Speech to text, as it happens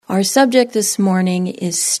Our subject this morning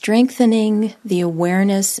is strengthening the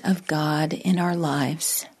awareness of God in our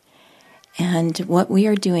lives. And what we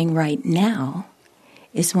are doing right now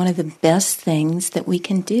is one of the best things that we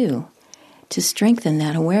can do to strengthen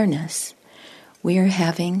that awareness. We are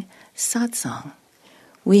having satsang.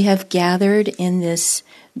 We have gathered in this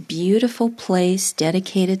beautiful place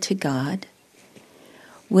dedicated to God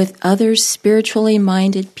with other spiritually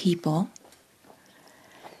minded people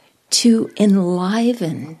to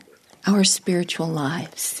enliven our spiritual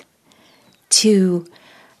lives, to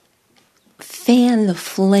fan the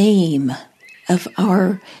flame of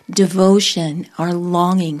our devotion, our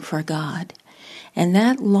longing for God. And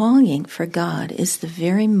that longing for God is the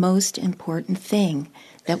very most important thing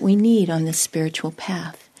that we need on the spiritual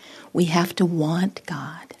path. We have to want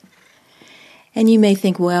God. And you may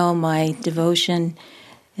think, well, my devotion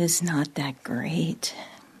is not that great.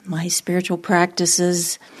 My spiritual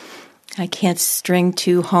practices, I can't string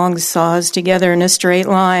two hong saws together in a straight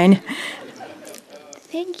line.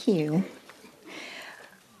 Thank you.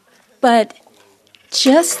 But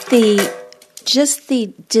just the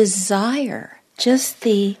desire, just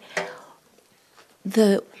the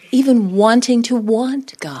even wanting to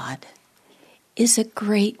want God is a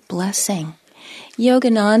great blessing.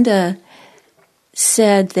 Yogananda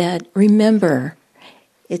said that, remember,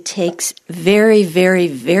 it takes very, very,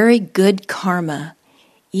 very good karma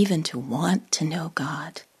even to want to know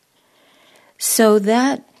God. So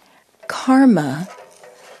that karma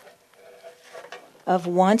of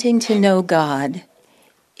wanting to know God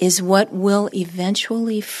is what will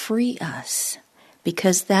eventually free us,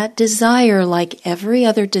 because that desire, like every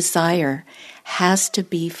other desire, has to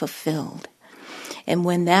be fulfilled. And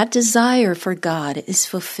when that desire for God is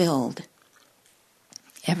fulfilled,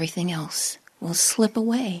 everything else will slip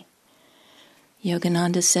away.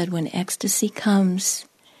 Yogananda said, when ecstasy comes,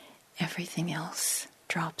 everything else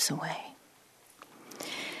drops away.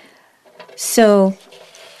 So,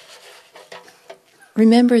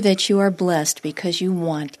 remember that you are blessed because you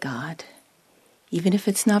want God. Even if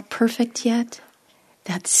it's not perfect yet,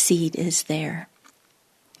 that seed is there.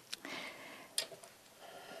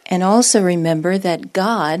 And also remember that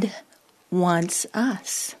God wants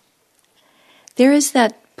us. There is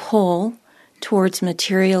that pull towards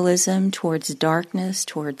materialism, towards darkness,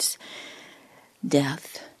 towards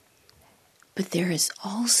death. But there is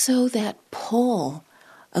also that pull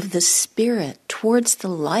of the Spirit towards the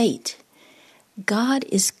light. God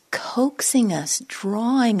is coaxing us,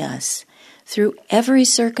 drawing us through every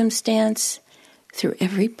circumstance, through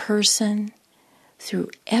every person, through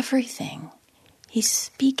everything. He's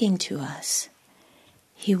speaking to us.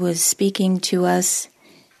 He was speaking to us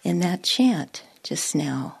in that chant just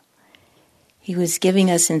now. He was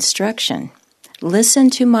giving us instruction. Listen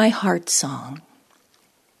to my heart song.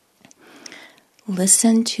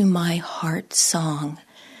 Listen to my heart song.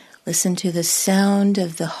 Listen to the sound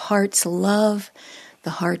of the heart's love, the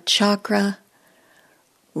heart chakra.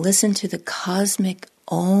 Listen to the cosmic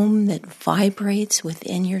Om that vibrates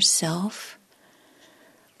within yourself.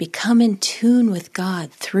 Become in tune with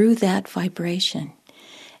God through that vibration.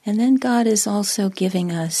 And then God is also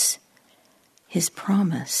giving us His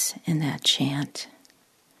promise in that chant.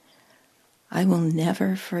 I will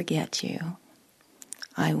never forget you.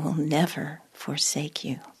 I will never forsake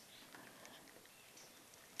you.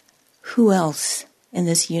 Who else in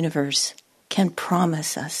this universe can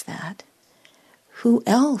promise us that? Who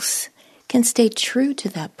else can stay true to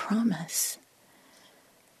that promise?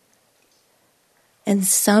 And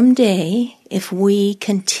someday, if we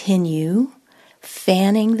continue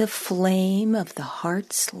fanning the flame of the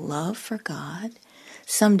heart's love for God,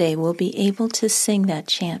 someday we'll be able to sing that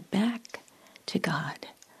chant back to God.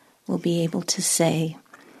 We'll be able to say,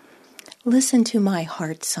 listen to my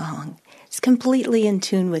heart song. It's completely in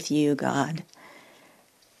tune with you, God.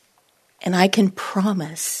 And I can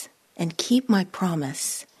promise and keep my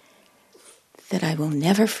promise that I will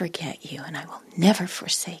never forget you and I will never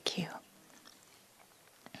forsake you.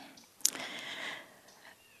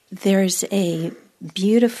 There's a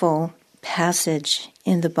beautiful passage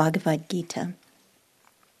in the Bhagavad Gita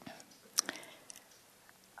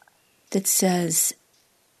that says,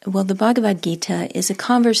 well, the Bhagavad Gita is a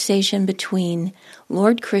conversation between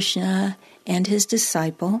Lord Krishna and his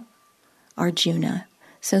disciple, Arjuna.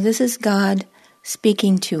 So this is God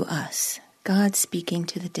speaking to us, God speaking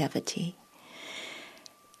to the devotee.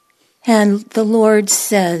 And the Lord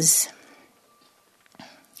says,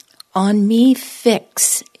 on me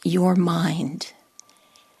fix your mind.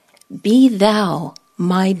 Be thou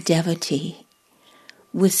my devotee.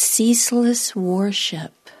 With ceaseless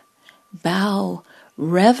worship, bow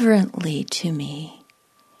reverently to me.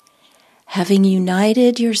 having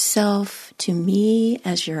united yourself to me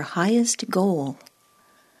as your highest goal,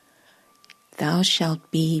 thou shalt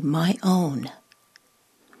be my own.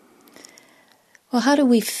 Well, how do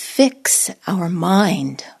we fix our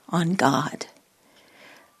mind on God?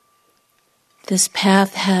 This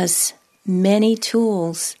path has many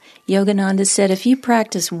tools. Yogananda said, if you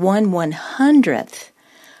practice 1/100th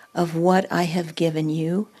of what I have given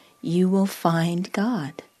you, you will find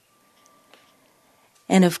God.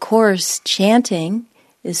 And of course, chanting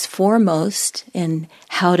is foremost in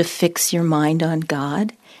how to fix your mind on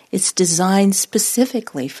God. It's designed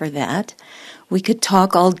specifically for that. We could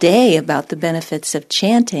talk all day about the benefits of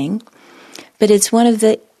chanting, but it's one of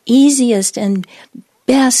the easiest and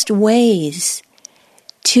best ways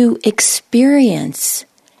to experience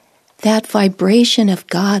that vibration of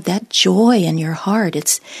God, that joy in your heart.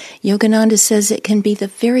 Yogananda says it can be the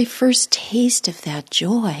very first taste of that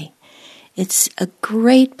joy. It's a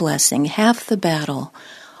great blessing, half the battle,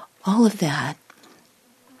 all of that.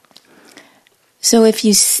 So if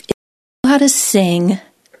you know how to sing,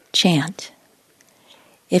 chant.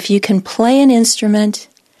 If you can play an instrument,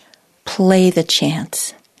 play the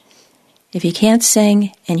chants. If you can't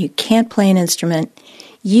sing and you can't play an instrument,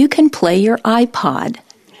 you can play your iPod.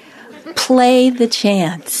 Play the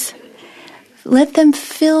chants. Let them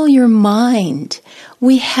fill your mind.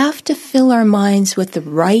 We have to fill our minds with the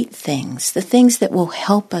right things, the things that will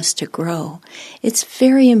help us to grow. It's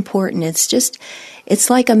very important. It's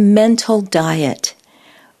like a mental diet.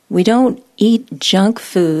 We don't eat junk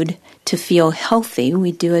food to feel healthy.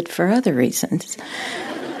 We do it for other reasons.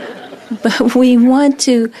 But we want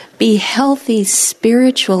to be healthy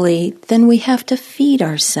spiritually, then we have to feed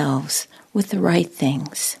ourselves with the right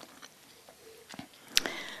things.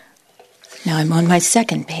 Now I'm on my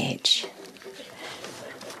second page.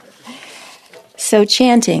 So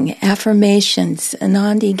chanting, affirmations.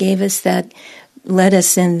 Anandi gave us that, led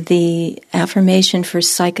us in the affirmation for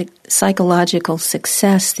psychological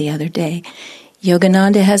success the other day.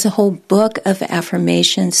 Yogananda has a whole book of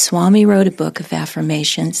affirmations. Swami wrote a book of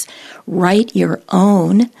affirmations. Write your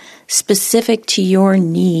own, specific to your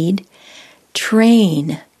need.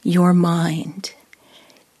 Train your mind.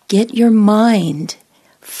 Get your mind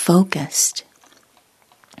focused.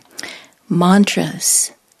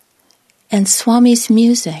 Mantras and Swami's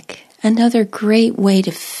music, another great way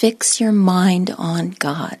to fix your mind on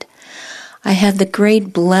God. I had the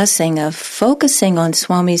great blessing of focusing on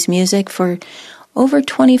Swami's music for over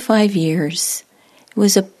 25 years. It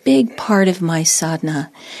was a big part of my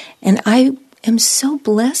sadhana, and I am so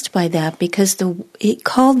blessed by that because he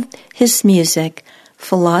called his music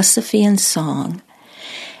philosophy and song,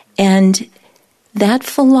 and that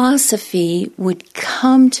philosophy would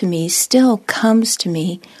come to me, still comes to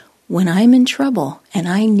me, when I'm in trouble and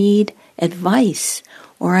I need advice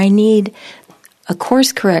or I need a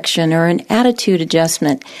course correction or an attitude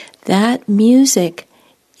adjustment. That music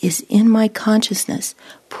is in my consciousness.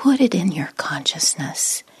 Put it in your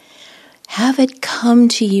consciousness. Have it come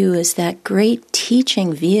to you as that great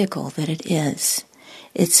teaching vehicle that it is.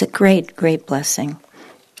 It's a great, great blessing.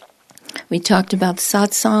 We talked about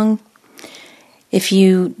satsang. If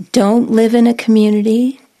you don't live in a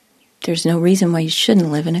community, there's no reason why you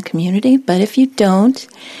shouldn't live in a community, but if you don't,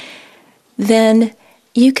 then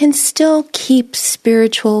you can still keep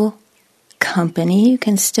spiritual company. You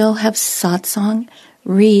can still have satsang,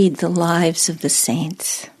 read the lives of the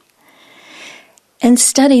saints, and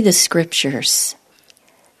study the scriptures.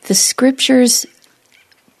 The scriptures,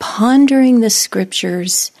 pondering the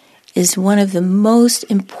scriptures is one of the most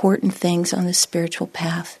important things on the spiritual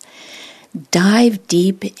path. Dive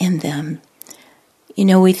deep in them. You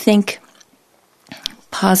know, we think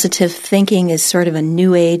positive thinking is sort of a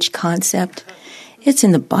new age concept. It's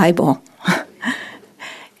in the Bible.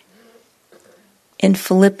 In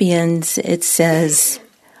Philippians, it says,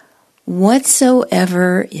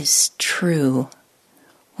 whatsoever is true,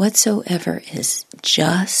 whatsoever is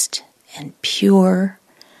just and pure,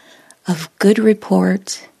 of good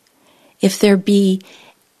report, if there be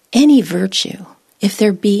any virtue, if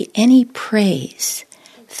there be any praise,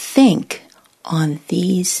 think on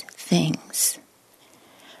these things.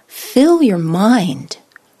 Fill your mind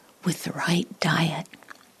with the right diet.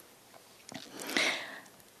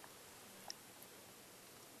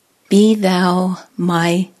 Be thou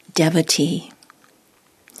my devotee.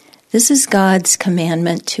 This is God's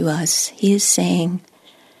commandment to us. He is saying,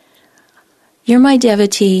 you're my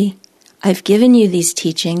devotee. I've given you these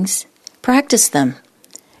teachings. Practice them.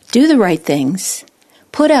 Do the right things.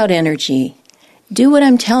 Put out energy. Do what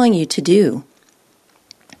I'm telling you to do.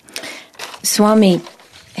 Swami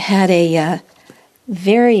had a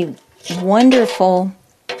very wonderful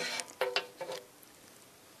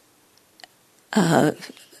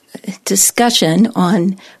discussion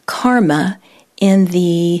on karma in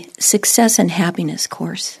the Success and Happiness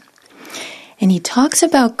course. And he talks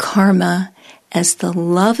about karma as the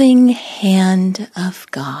loving hand of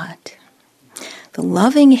God. The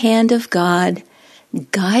loving hand of God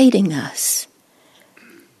guiding us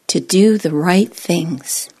to do the right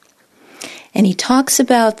things. And he talks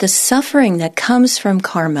about the suffering that comes from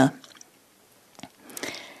karma.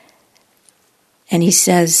 And he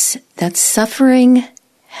says that suffering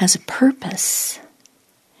has a purpose.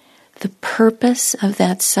 The purpose of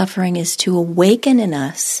that suffering is to awaken in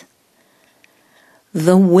us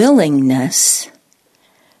the willingness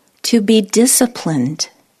to be disciplined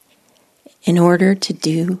in order to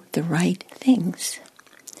do the right things.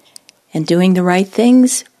 And doing the right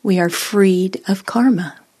things, we are freed of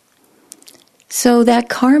karma. So that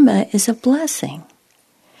karma is a blessing.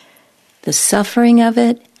 The suffering of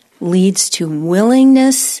it leads to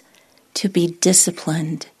willingness to be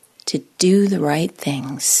disciplined, to do the right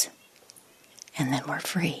things. And then we're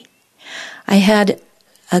free. I had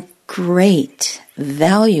a great,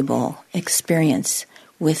 valuable experience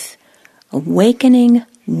with awakening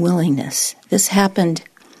willingness. This happened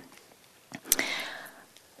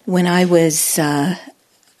when I was a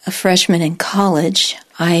freshman in college.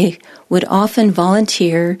 I would often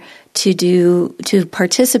volunteer to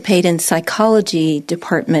participate in psychology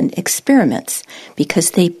department experiments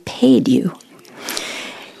because they paid you.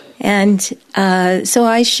 And so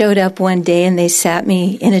I showed up one day and they sat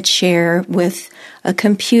me in a chair with a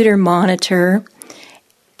computer monitor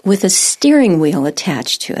with a steering wheel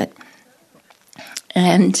attached to it.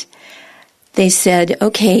 And they said,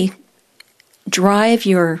 okay, drive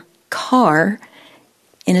your car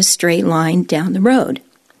in a straight line down the road.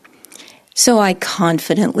 So I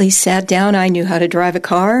confidently sat down. I knew how to drive a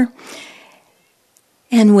car.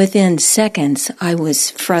 And within seconds, I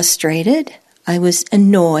was frustrated, I was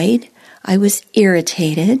annoyed, I was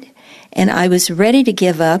irritated, and I was ready to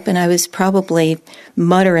give up, and I was probably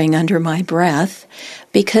muttering under my breath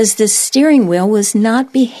because the steering wheel was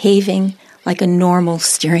not behaving like a normal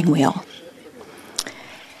steering wheel.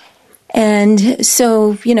 And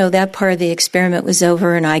so, that part of the experiment was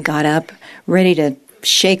over, and I got up ready to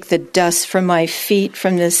shake the dust from my feet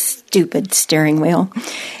from this stupid steering wheel.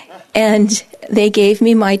 And they gave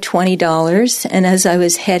me my $20, and as I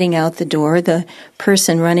was heading out the door, the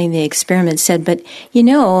person running the experiment said, but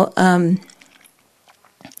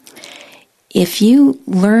if you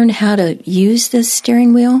learn how to use this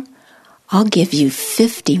steering wheel, I'll give you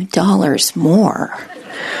 $50 more.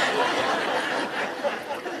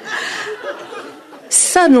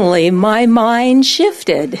 Suddenly, my mind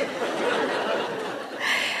shifted.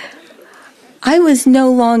 I was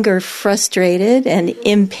no longer frustrated and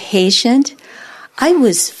impatient. I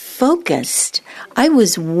was focused. I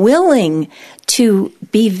was willing to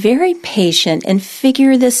be very patient and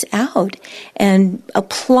figure this out and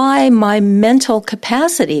apply my mental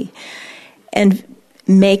capacity and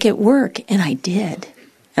make it work. And I did.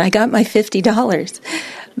 And I got my $50.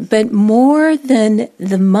 But more than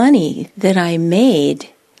the money that I made,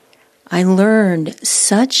 I learned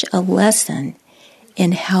such a lesson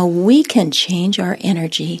in how we can change our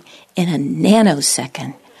energy in a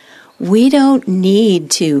nanosecond. We don't need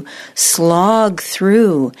to slog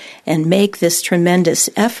through and make this tremendous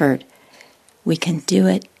effort. We can do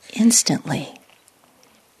it instantly.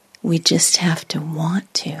 We just have to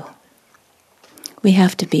want to. We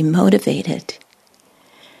have to be motivated.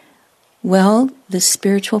 Well, the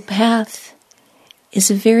spiritual path is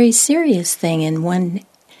a very serious thing in one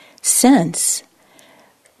sense.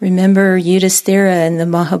 Remember, Yudhisthira in the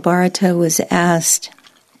Mahabharata was asked,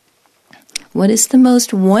 what is the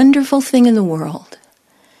most wonderful thing in the world?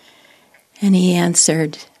 And he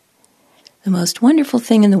answered, the most wonderful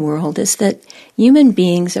thing in the world is that human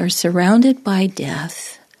beings are surrounded by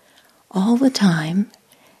death all the time,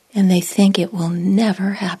 and they think it will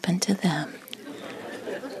never happen to them.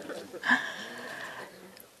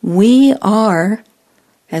 We are,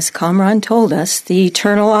 as Kamran told us, the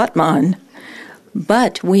eternal Atman.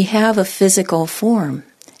 But we have a physical form,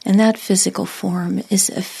 and that physical form is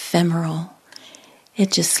ephemeral.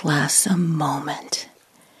 It just lasts a moment.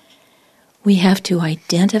 We have to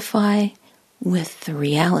identify with the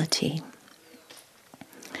reality.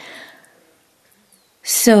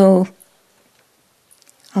 So,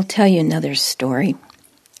 I'll tell you another story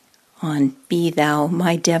on Be Thou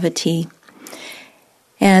My Devotee.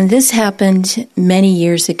 And this happened many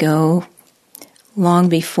years ago, long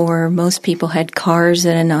before most people had cars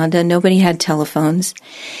at Ananda. Nobody had telephones.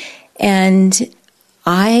 And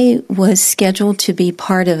I was scheduled to be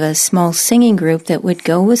part of a small singing group that would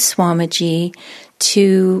go with Swamiji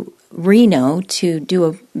to Reno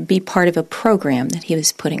to be part of a program that he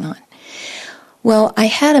was putting on. Well, I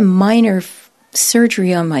had a minor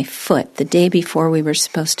surgery on my foot the day before we were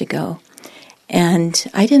supposed to go. And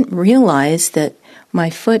I didn't realize that my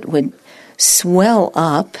foot would swell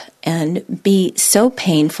up and be so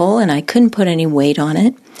painful, and I couldn't put any weight on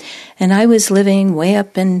it. And I was living way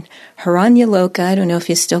up in Harania Loca. I don't know if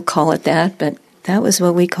you still call it that, but that was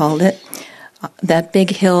what we called it. That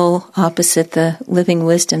big hill opposite the Living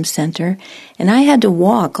Wisdom Center. And I had to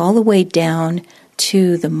walk all the way down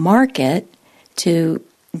to the market to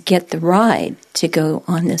get the ride to go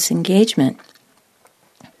on this engagement.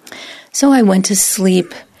 So I went to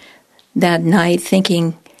sleep that night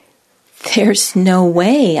thinking, there's no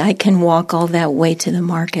way I can walk all that way to the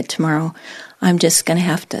market tomorrow. I'm just going to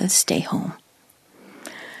have to stay home.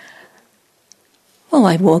 Well,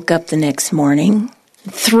 I woke up the next morning,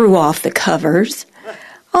 threw off the covers.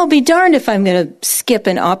 I'll be darned if I'm going to skip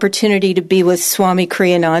an opportunity to be with Swami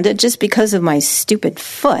Kriyananda just because of my stupid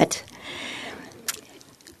foot.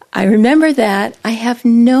 I remember that. I have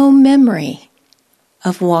no memory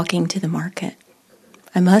of walking to the market.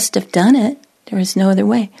 I must have done it. There was no other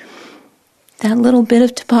way. That little bit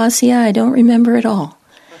of tapasya, I don't remember at all.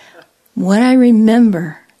 What I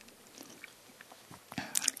remember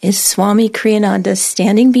is Swami Kriyananda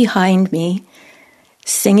standing behind me,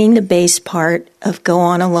 singing the bass part of Go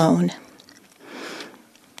On Alone.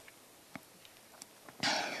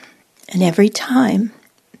 And every time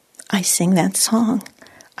I sing that song,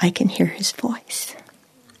 I can hear his voice.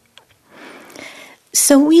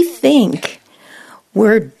 So we think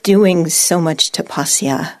we're doing so much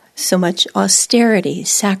tapasya, so much austerity,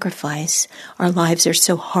 sacrifice. Our lives are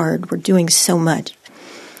so hard. We're doing so much.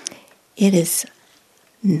 It is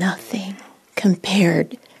nothing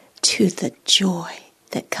compared to the joy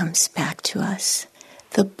that comes back to us,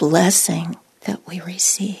 the blessing that we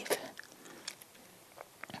receive.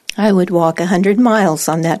 I would walk 100 miles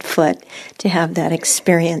on that foot to have that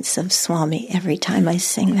experience of Swami every time I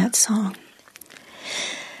sing that song.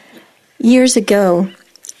 Years ago,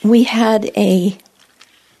 we had a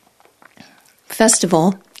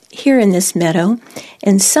festival here in this meadow,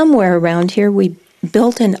 and somewhere around here we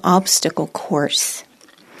built an obstacle course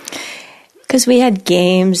because we had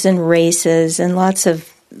games and races and lots of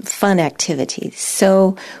fun activities.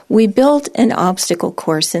 So we built an obstacle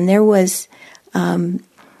course, and there was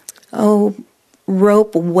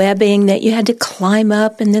rope webbing that you had to climb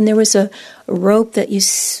up, and then there was a rope that you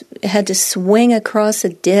had to swing across a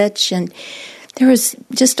ditch, and there was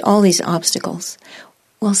just all these obstacles.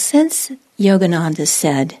 Well, since Yogananda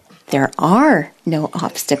said there are no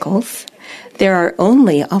obstacles, there are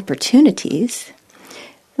only opportunities,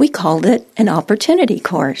 we called it an opportunity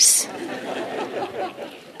course.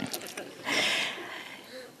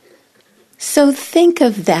 So think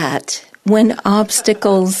of that. When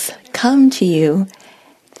obstacles come to you,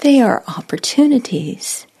 they are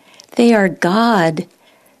opportunities. They are God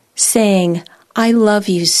saying, I love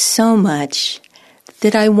you so much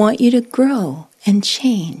that I want you to grow and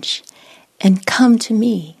change and come to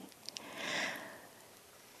me.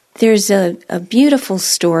 There's a beautiful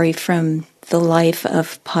story from the life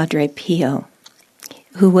of Padre Pio,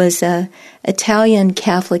 who was an Italian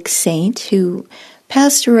Catholic saint who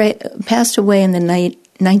passed away in the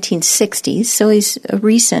 1960s, so he's a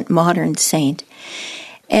recent modern saint.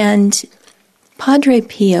 And Padre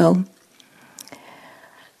Pio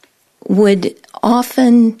would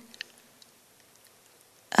often,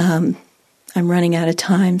 I'm running out of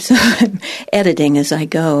time, so I'm editing as I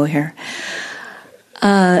go here.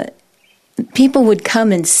 People would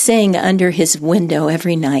come and sing under his window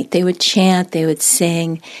every night. They would chant, they would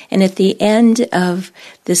sing, and at the end of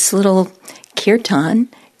this little kirtan,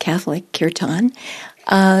 Catholic kirtan,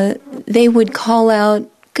 they would call out,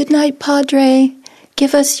 "Good night, Padre,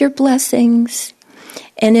 give us your blessings."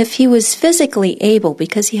 And if he was physically able,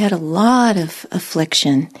 because he had a lot of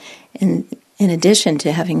affliction in addition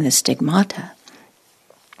to having the stigmata,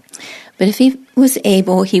 but if he was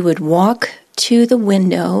able, he would walk to the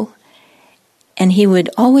window and he would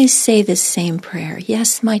always say the same prayer,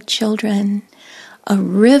 "Yes, my children, a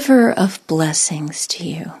river of blessings to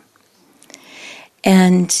you."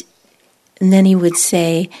 And then he would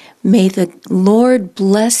say, "May the Lord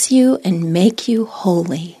bless you and make you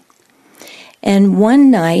holy." And one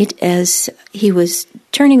night, as he was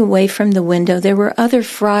turning away from the window, there were other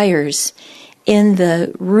friars in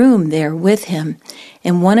the room there with him.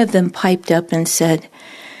 And one of them piped up and said,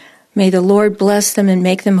 "May the Lord bless them and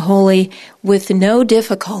make them holy with no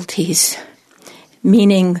difficulties,"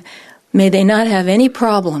 meaning, may they not have any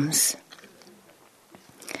problems.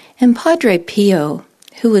 And Padre Pio,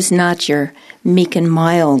 who was not your meek and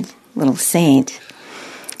mild little saint,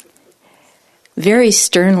 very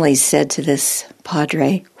sternly said to this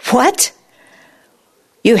padre, "What?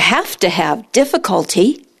 You have to have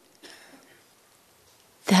difficulty."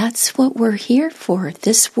 That's what we're here for.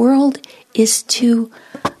 This world is to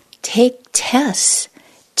take tests,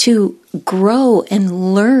 to grow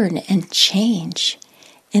and learn and change.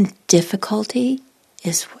 And difficulty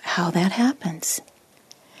is how that happens.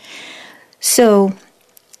 So,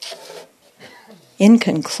 in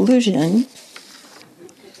conclusion,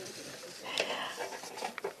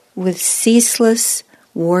 with ceaseless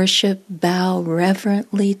worship, bow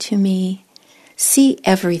reverently to me, see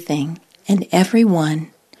everything and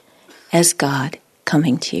everyone as God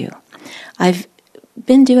coming to you. I've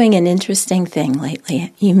been doing an interesting thing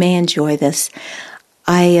lately. You may enjoy this.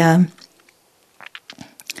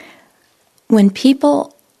 When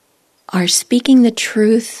people are speaking the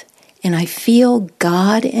truth and I feel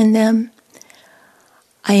God in them,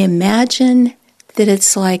 I imagine that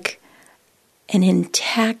it's like an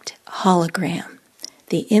intact hologram.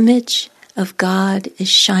 The image of God is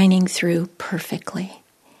shining through perfectly.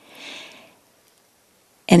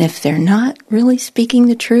 And if they're not really speaking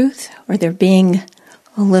the truth, or they're being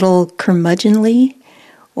a little curmudgeonly,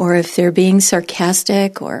 or if they're being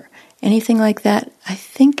sarcastic or anything like that, I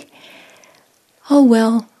think, oh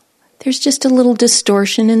well, there's just a little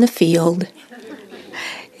distortion in the field.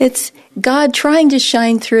 It's God trying to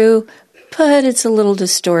shine through, but it's a little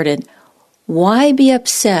distorted. Why be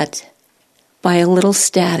upset by a little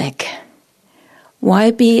static?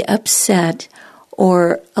 Why be upset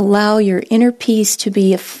or allow your inner peace to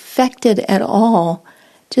be affected at all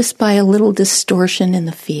just by a little distortion in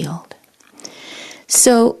the field?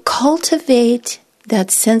 So cultivate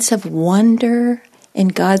that sense of wonder in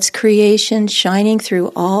God's creation, shining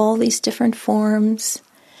through all these different forms.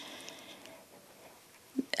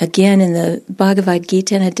 Again, in the Bhagavad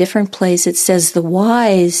Gita, in a different place, it says, the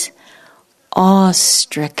wise,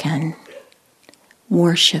 awe-stricken,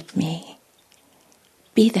 worship me.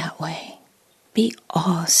 Be that way. Be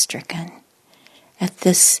awe-stricken at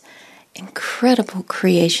this incredible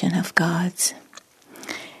creation of God's.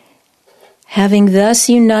 Having thus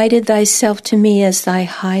united thyself to me as thy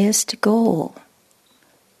highest goal,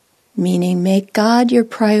 meaning make God your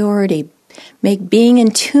priority, make being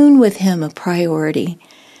in tune with Him a priority,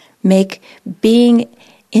 make being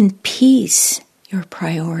in peace your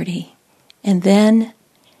priority, and then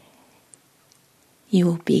you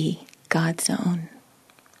will be God's own.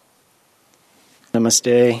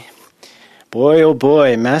 Namaste. Boy, oh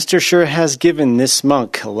boy, Master sure has given this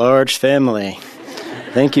monk a large family.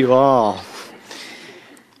 Thank you all.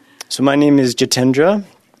 So my name is Jitendra,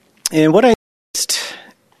 and what I noticed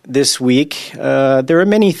this week, there are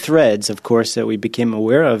many threads, of course, that we became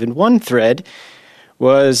aware of, and one thread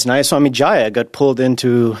was Nayaswami Jaya got pulled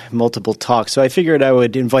into multiple talks, so I figured I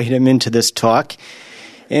would invite him into this talk.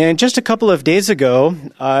 And just a couple of days ago,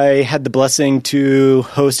 I had the blessing to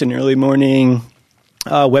host an early morning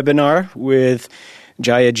webinar with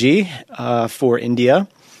Jayaji for India.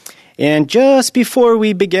 And just before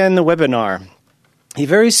we began the webinar, he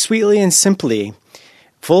very sweetly and simply,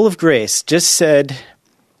 full of grace, just said,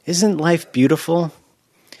 "Isn't life beautiful?"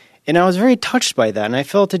 And I was very touched by that, and I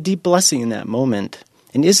felt a deep blessing in that moment.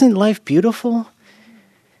 And isn't life beautiful?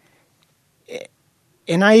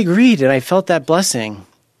 And I agreed, and I felt that blessing.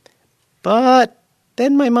 But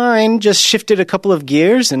then my mind just shifted a couple of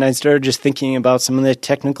gears, and I started just thinking about some of the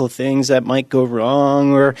technical things that might go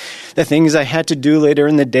wrong, or the things I had to do later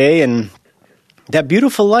in the day, and that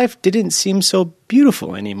beautiful life didn't seem so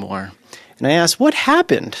beautiful anymore. And I asked, what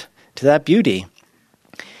happened to that beauty?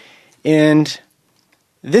 And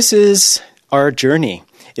this is our journey,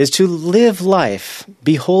 is to live life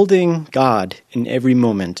beholding God in every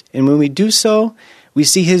moment. And when we do so, we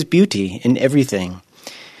see His beauty in everything.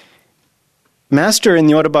 Master, in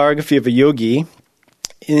the Autobiography of a Yogi,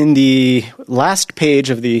 in the last page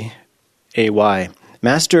of the AY,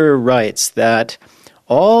 Master writes that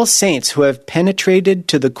all saints who have penetrated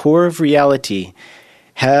to the core of reality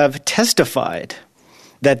have testified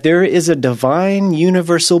that there is a divine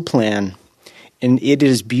universal plan, and it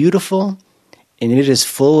is beautiful, and it is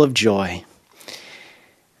full of joy.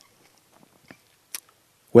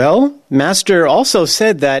 Well, Master also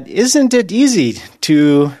said that isn't it easy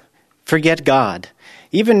to forget God?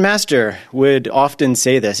 Even Master would often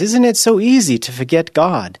say this. Isn't it so easy to forget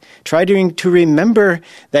God? Try to remember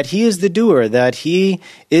that He is the doer, that He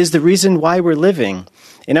is the reason why we're living.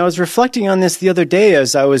 And I was reflecting on this the other day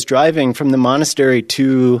as I was driving from the monastery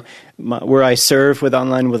to where I serve with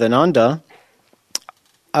Online with Ananda.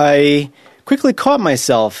 I quickly caught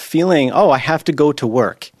myself feeling, I have to go to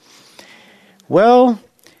work. Well,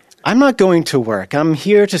 I'm not going to work. I'm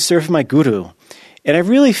here to serve my guru. And I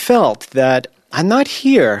really felt that I'm not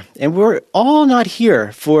here, and we're all not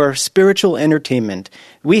here for spiritual entertainment.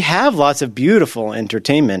 We have lots of beautiful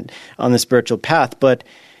entertainment on the spiritual path, but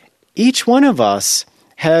each one of us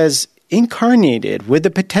has incarnated with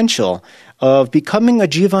the potential of becoming a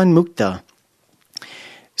Jivan Mukta.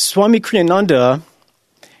 Swami Kriyananda,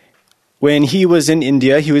 when he was in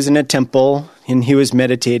India, he was in a temple and he was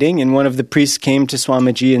meditating, and one of the priests came to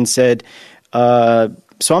Swamiji and said,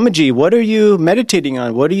 Swamiji, what are you meditating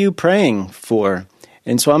on? What are you praying for?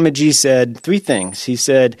 And Swamiji said 3 things. He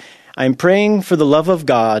said, I'm praying for the love of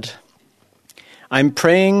God, I'm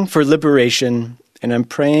praying for liberation, and I'm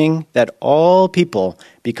praying that all people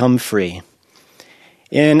become free.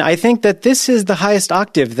 And I think that this is the highest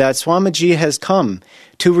octave that Swamiji has come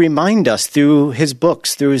to remind us through his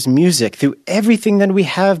books, through his music, through everything that we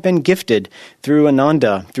have been gifted through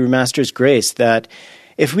Ananda, through Master's grace, that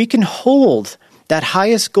if we can hold that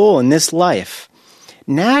highest goal in this life,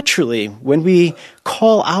 naturally, when we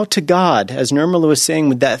call out to God, as Nirmala was saying,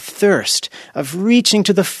 with that thirst of reaching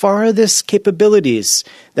to the farthest capabilities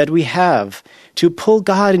that we have to pull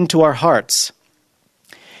God into our hearts,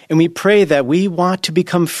 and we pray that we want to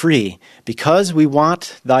become free because we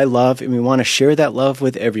want thy love and we want to share that love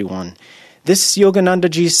with everyone. This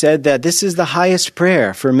Yoganandaji said that this is the highest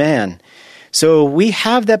prayer for man. So we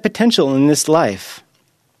have that potential in this life.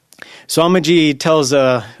 Swamiji tells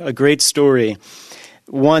a great story.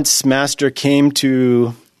 Once Master came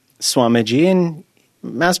to Swamiji and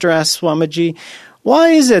Master asked Swamiji, why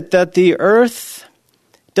is it that the earth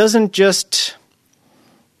doesn't just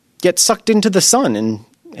get sucked into the sun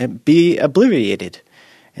and be obliterated?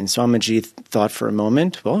 And Swamiji thought for a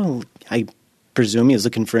moment, well, I presume he was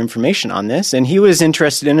looking for information on this, and he was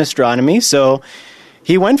interested in astronomy, so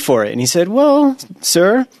he went for it. And he said, well,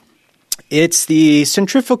 sir, it's the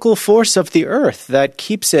centrifugal force of the earth that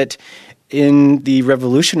keeps it in the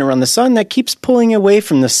revolution around the sun, that keeps pulling away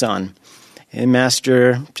from the sun. And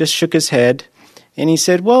Master just shook his head, and he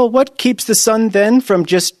said, well, what keeps the sun then from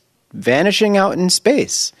just vanishing out in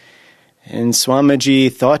space? And Swamiji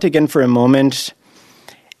thought again for a moment,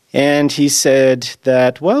 and he said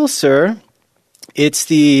that, well, sir, it's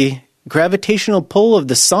the gravitational pull of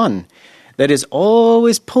the sun that is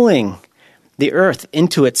always pulling the earth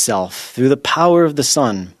into itself through the power of the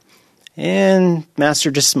sun. And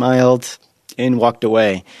Master just smiled and walked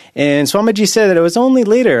away. And Swamiji said that it was only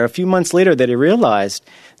later, a few months later, that he realized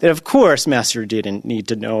that, of course, Master didn't need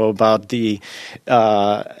to know about the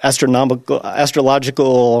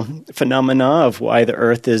astrological phenomena of why the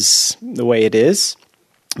earth is the way it is.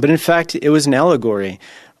 But in fact, it was an allegory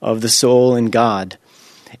of the soul and God.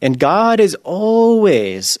 And God is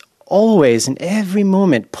always, always, in every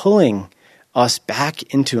moment, pulling us back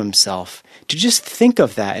into himself. To just think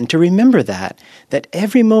of that and to remember that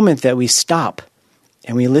every moment that we stop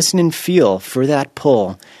and we listen and feel for that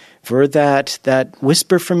pull, for that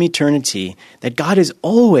whisper from eternity, that God is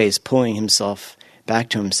always pulling himself back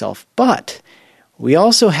to himself. But we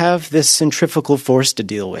also have this centrifugal force to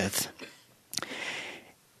deal with.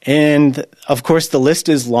 And of course the list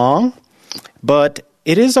is long, but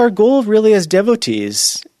it is our goal really as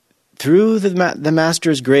devotees, through the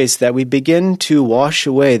Master's grace, that we begin to wash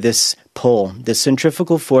away this pull, this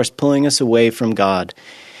centrifugal force pulling us away from God.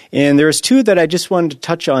 And there's 2 that I just wanted to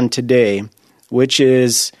touch on today, which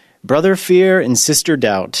is brother fear and sister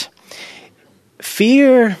doubt.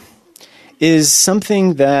 Fear is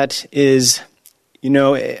something that is,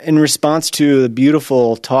 in response to the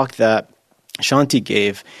beautiful talk that Shanti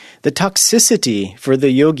gave, the toxicity for the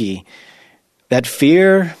yogi that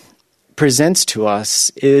fear presents to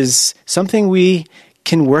us is something we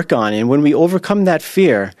can work on. And when we overcome that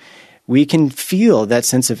fear, we can feel that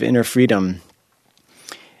sense of inner freedom.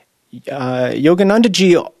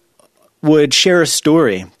 Yoganandaji would share a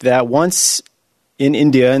story that once in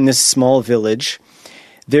India, in this small village,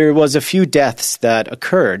 there was a few deaths that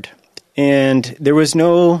occurred. And there was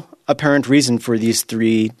no apparent reason for these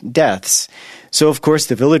 3 deaths. So, of course,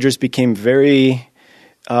 the villagers became very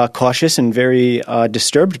cautious and very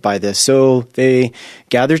disturbed by this. So they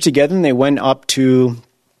gathered together and they went up to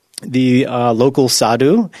the local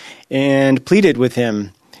sadhu and pleaded with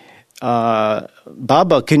him,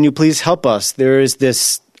 Baba, can you please help us? There is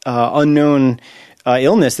this unknown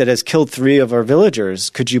illness that has killed 3 of our villagers.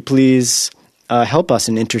 Could you please help us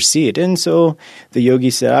and intercede? And so the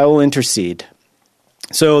yogi said, I will intercede.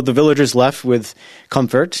 So the villagers left with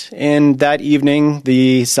comfort, and that evening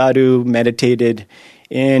the sadhu meditated,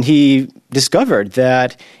 and he discovered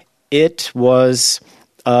that it was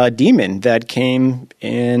a demon that came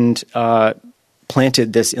and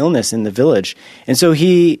planted this illness in the village. And so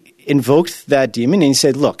he invoked that demon and he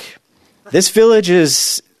said, look, this village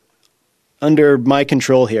is under my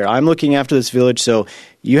control here. I'm looking after this village, so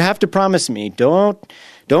you have to promise me, don't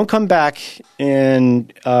come back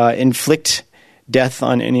and inflict death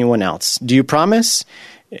on anyone else. Do you promise?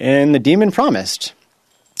 And the demon promised.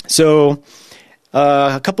 So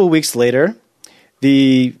a couple of weeks later,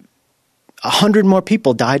 100 more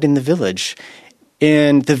people died in the village.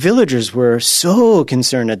 And the villagers were so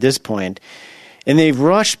concerned at this point. And they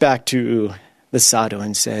rushed back to the sadhu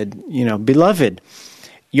and said, beloved,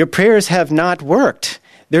 your prayers have not worked.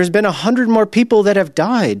 There's been 100 more people that have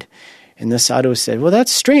died. And the sadhu said, well,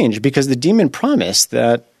 that's strange because the demon promised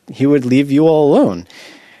that he would leave you all alone.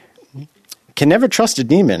 Can never trust a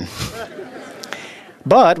demon.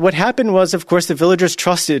 But what happened was, of course, the villagers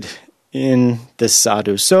trusted in the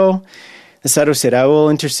sadhu. So the sadhu said, I will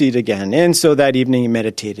intercede again. And so that evening he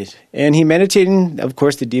meditated. And he meditated, and of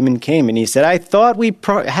course the demon came. And he said, I thought we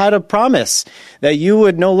had a promise that you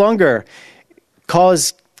would no longer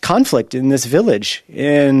cause conflict in this village.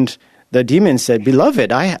 And the demon said,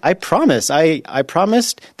 beloved, I promise. I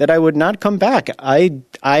promised that I would not come back.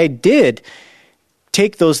 I did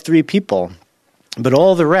take those 3 people, but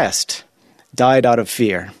all the rest died out of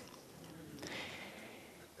fear.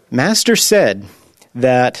 Master said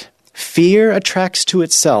that fear attracts to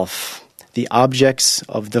itself the objects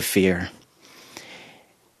of the fear.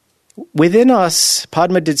 Within us,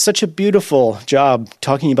 Padma did such a beautiful job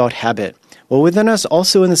talking about habit. Well, within us,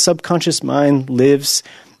 also in the subconscious mind, lives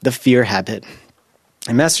the fear habit.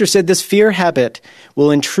 And Master said this fear habit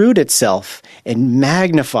will intrude itself and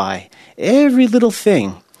magnify every little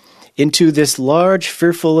thing into this large,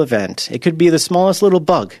 fearful event. It could be the smallest little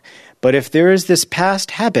bug. But if there is this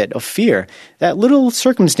past habit of fear, that little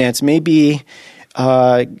circumstance may be,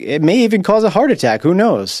 it may even cause a heart attack. Who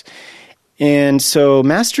knows? And so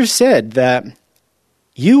Master said that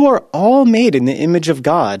you are all made in the image of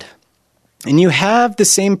God. And you have the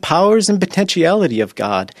same powers and potentiality of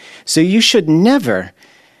God. So you should never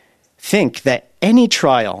think that any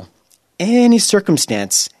trial, any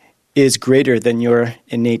circumstance is greater than your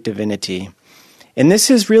innate divinity. And this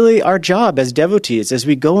is really our job as devotees. As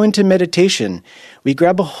we go into meditation, we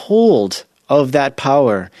grab a hold of that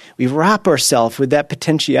power. We wrap ourselves with that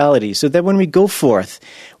potentiality so that when we go forth,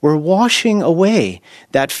 we're washing away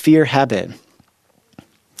that fear habit.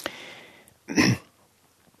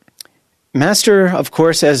 Master, of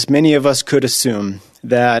course, as many of us could assume,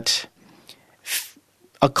 that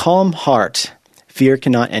a calm heart, fear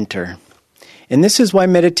cannot enter. And this is why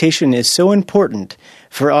meditation is so important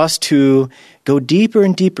for us to go deeper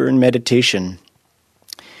and deeper in meditation.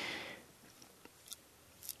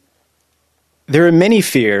 There are many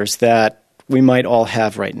fears that we might all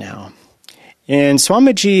have right now. And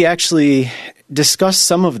Swamiji actually discussed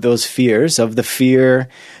some of those fears, of the fear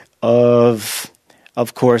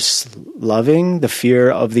of course, loving, the fear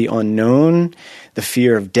of the unknown, the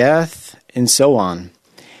fear of death, and so on.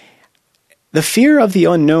 The fear of the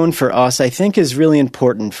unknown for us, I think, is really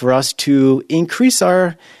important for us to increase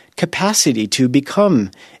our capacity to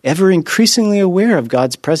become ever increasingly aware of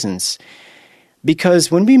God's presence. Because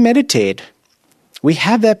when we meditate, we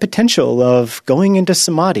have that potential of going into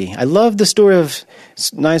samadhi. I love the story of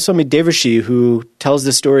Nayaswami Devarshi, who tells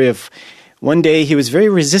the story of one day he was very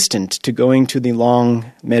resistant to going to the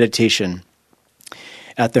long meditation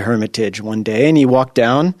at the Hermitage one day, and he walked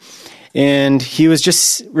down, and he was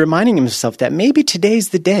just reminding himself that maybe today's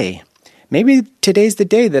the day. Maybe today's the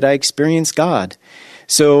day that I experience God.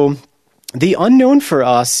 So the unknown for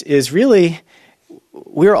us is really,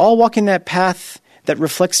 we're all walking that path that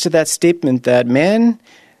reflects to that statement that man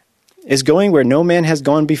is going where no man has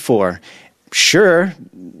gone before. Sure,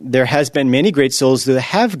 there has been many great souls that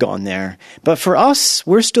have gone there, but for us,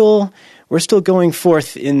 we're still going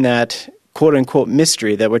forth in that quote-unquote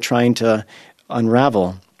mystery that we're trying to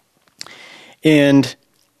unravel. And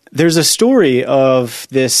there's a story of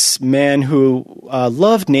this man who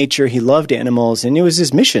loved nature, he loved animals, and it was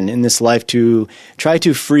his mission in this life to try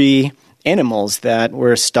to free animals that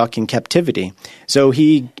were stuck in captivity. So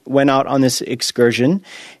he went out on this excursion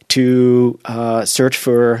to search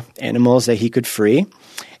for animals that he could free.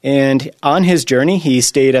 And on his journey, he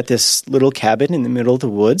stayed at this little cabin in the middle of the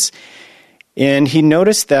woods. And he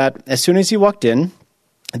noticed that as soon as he walked in,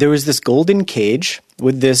 there was this golden cage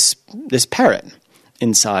with this parrot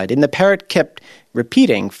inside. And the parrot kept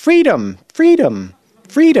repeating, freedom, freedom,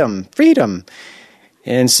 freedom, freedom.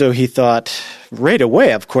 And so he thought right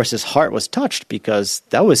away, of course, his heart was touched because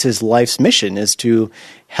that was his life's mission, is to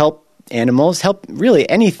help animals, help really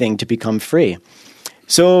anything to become free.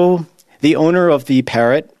 So the owner of the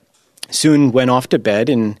parrot soon went off to bed,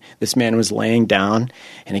 and this man was laying down.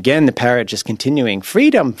 And again, the parrot just continuing,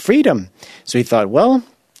 freedom, freedom. So he thought, well,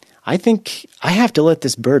 I think I have to let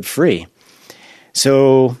this bird free.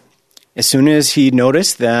 So as soon as he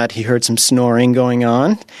noticed that he heard some snoring going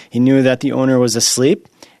on, he knew that the owner was asleep.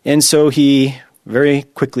 And so he very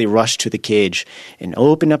quickly rushed to the cage and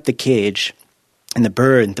opened up the cage. And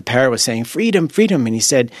the parrot was saying, freedom, freedom. And he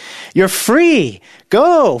said, you're free.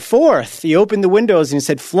 Go forth. He opened the windows and he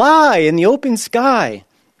said, fly in the open sky.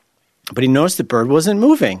 But he noticed the bird wasn't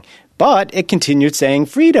moving. But it continued saying,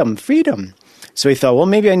 freedom, freedom. So he thought, well,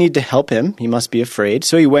 maybe I need to help him. He must be afraid.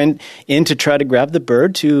 So he went in to try to grab the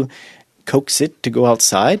bird to coax it to go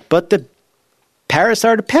outside. But the parrot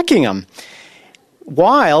started pecking him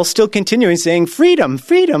while still continuing saying, freedom,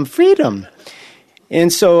 freedom, freedom.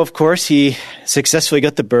 And so, of course, he successfully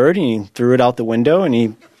got the bird, and he threw it out the window,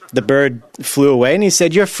 and the bird flew away, and he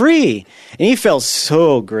said, you're free. And he felt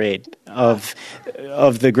so great of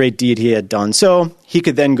the great deed he had done. So he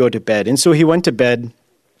could then go to bed. And so he went to bed,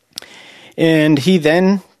 and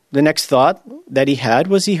the next thought that he had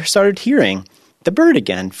was he started hearing the bird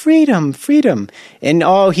again, freedom, freedom. And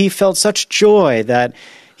he felt such joy that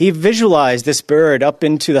he visualized this bird up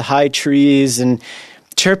into the high trees and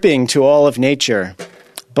chirping to all of nature.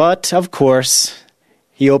 But, of course,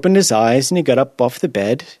 he opened his eyes and he got up off the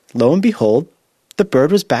bed. Lo and behold, the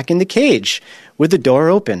bird was back in the cage with the door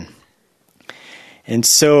open. And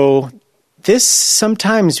so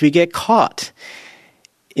sometimes we get caught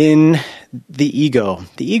in the ego.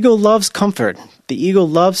 The ego loves comfort. The ego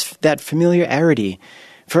loves that familiarity.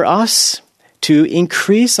 For us to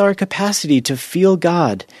increase our capacity to feel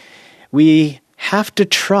God, we have to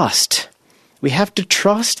trust. We have to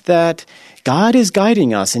trust that God is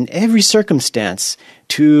guiding us in every circumstance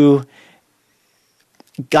to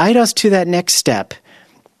guide us to that next step.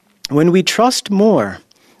 When we trust more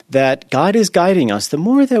that God is guiding us, the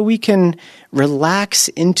more that we can relax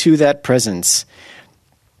into that presence.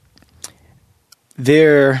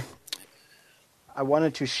 I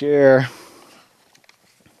wanted to share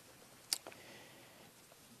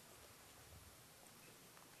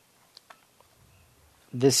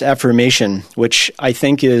this affirmation, which I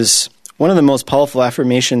think is one of the most powerful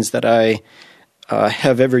affirmations that I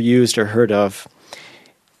have ever used or heard of.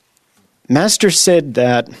 Master said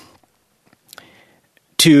that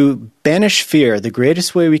to banish fear, the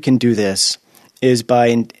greatest way we can do this is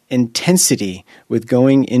by intensity with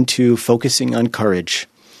going into focusing on courage.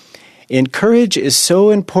 And courage is so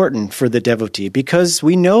important for the devotee because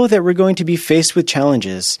we know that we're going to be faced with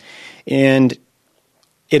challenges. And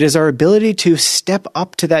it is our ability to step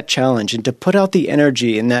up to that challenge and to put out the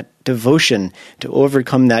energy and that devotion to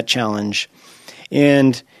overcome that challenge.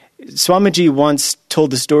 And Swamiji once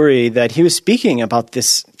told the story that he was speaking about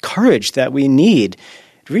this courage that we need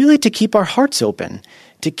really to keep our hearts open,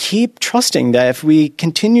 to keep trusting that if we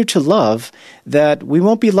continue to love, that we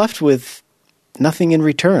won't be left with nothing in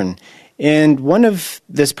return. And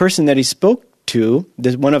this person that he spoke to,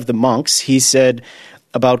 one of the monks, he said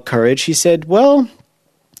about courage, he said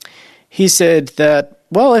that,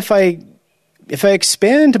 if I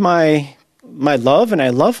expand my love and I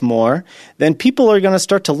love more, then people are going to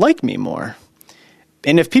start to like me more.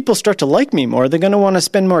 And if people start to like me more, they're going to want to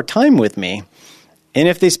spend more time with me. And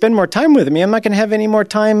if they spend more time with me, I'm not going to have any more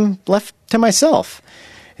time left to myself.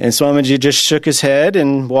 And Swamiji just shook his head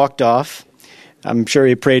and walked off. I'm sure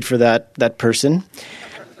he prayed for that person.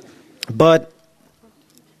 But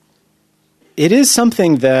it is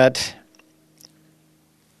something that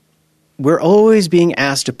we're always being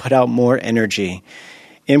asked to put out more energy.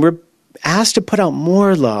 And we're asked to put out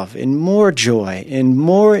more love and more joy and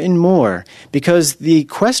more, because the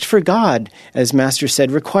quest for God, as Master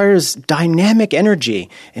said, requires dynamic energy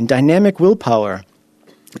and dynamic willpower.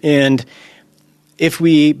 And if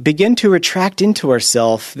we begin to retract into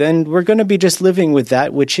ourselves, then we're going to be just living with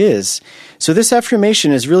that which is. So this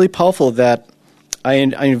affirmation is really powerful that I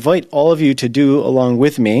invite all of you to do along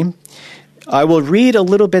with me. I will read a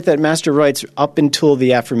little bit that Master writes up until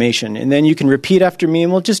the affirmation, and then you can repeat after me,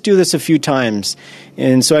 and we'll just do this a few times.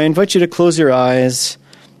 And so I invite you to close your eyes.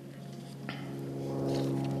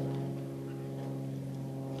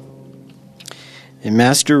 And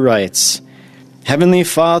Master writes, Heavenly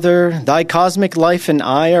Father, thy cosmic life and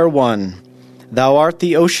I are one. Thou art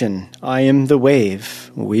the ocean, I am the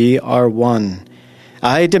wave, we are one.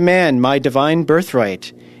 I demand my divine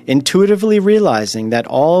birthright, intuitively realizing that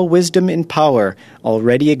all wisdom and power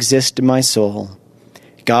already exist in my soul.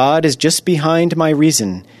 God is just behind my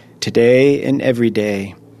reason, today and every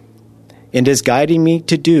day, and is guiding me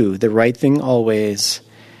to do the right thing always.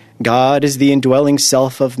 God is the indwelling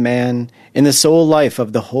self of man in the soul life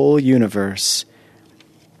of the whole universe.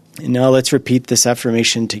 And now let's repeat this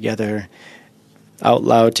affirmation together, out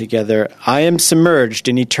loud together. I am submerged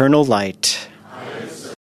in eternal light.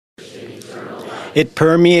 It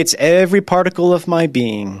permeates every particle of my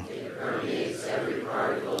being.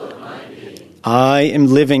 I am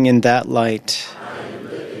living in that light.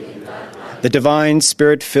 The divine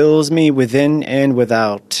spirit fills me within and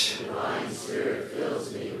without.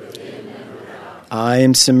 I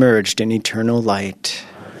am submerged in eternal light.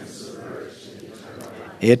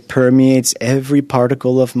 It permeates every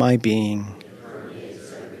particle of my being.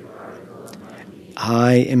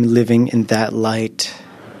 I am living in that light.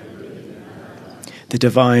 The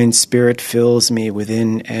divine spirit fills me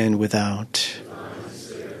within and without.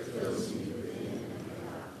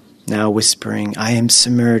 Now whispering, I am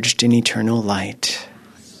submerged in eternal light.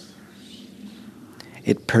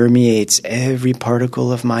 It permeates every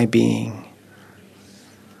particle of my being.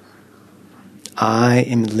 I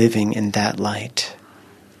am living in that light.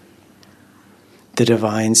 The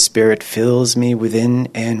divine spirit fills me within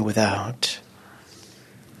and without.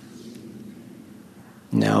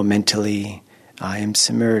 Now mentally, I am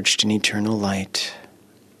submerged in eternal light.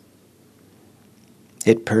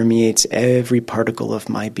 It permeates every particle of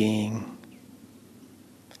my being.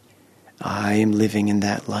 I am living in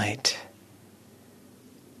that light.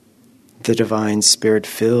 The divine spirit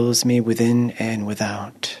fills me within and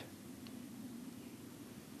without.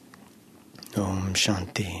 Om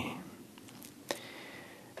Shanti.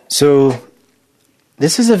 So,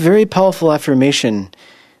 this is a very powerful affirmation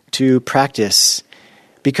to practice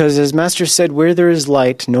because, as Master said, where there is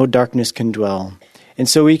light, no darkness can dwell. And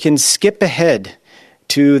so we can skip ahead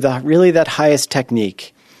to that highest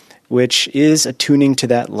technique, which is attuning to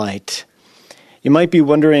that light. You might be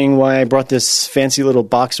wondering why I brought this fancy little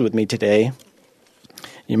box with me today.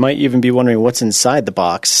 You might even be wondering what's inside the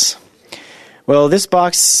box. Well, this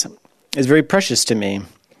box is very precious to me.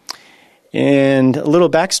 And a little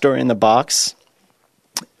backstory in the box.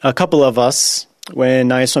 A couple of us, when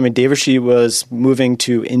Nayaswami Devarshi was moving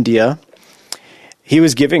to India, he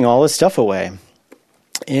was giving all his stuff away.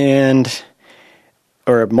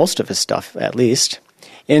 Or most of his stuff, at least.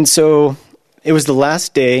 And so it was the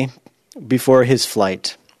last day before his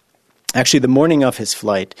flight. Actually, the morning of his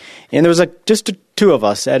flight. And there was just two of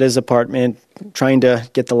us at his apartment trying to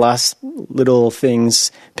get the last little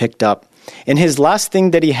things picked up. And his last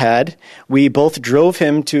thing that he had, we both drove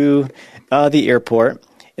him to the airport.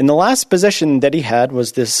 And the last possession that he had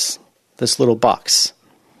was this little box.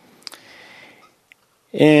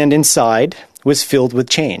 And inside was filled with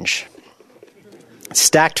change.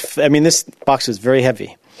 Stacked, this box was very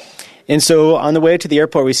heavy. And so on the way to the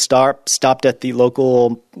airport, we stopped at the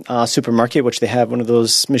local supermarket, which they have one of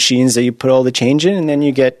those machines that you put all the change in, and then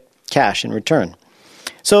you get cash in return.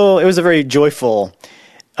 So it was a very joyful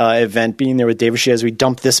event being there with Devarshi as we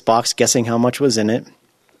dumped this box, guessing how much was in it.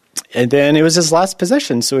 And then it was his last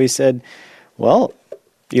possession. So he said, well,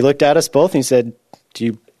 he looked at us both and he said, do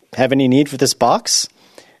you have any need for this box?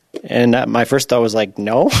 And my first thought was like,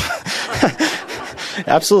 no,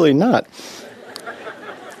 absolutely not.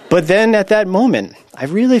 But then at that moment, I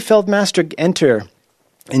really felt Master enter,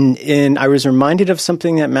 and I was reminded of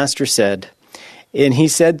something that Master said. And he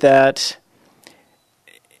said that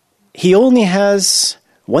he only has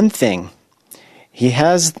one thing. He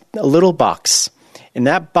has a little box, and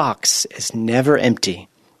that box is never empty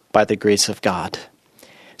by the grace of God.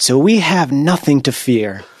 So we have nothing to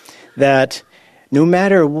fear, that no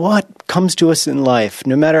matter what comes to us in life,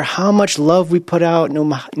 no matter how much love we put out, no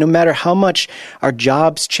matter how much our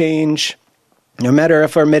jobs change, no matter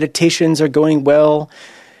if our meditations are going well,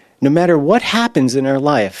 no matter what happens in our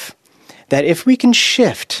life, that if we can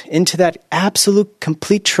shift into that absolute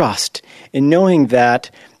complete trust in knowing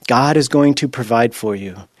that God is going to provide for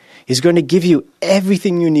you, He's going to give you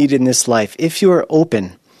everything you need in this life if you are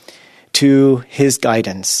open to His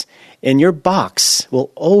guidance. And your box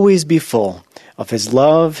will always be full of His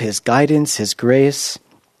love, His guidance, His grace.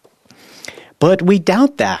 But we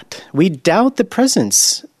doubt that. We doubt the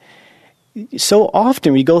presence. So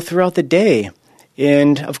often we go throughout the day,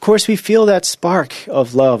 and of course we feel that spark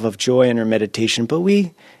of love, of joy in our meditation, but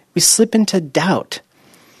we slip into doubt.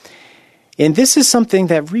 And this is something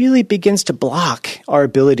that really begins to block our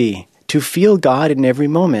ability to feel God in every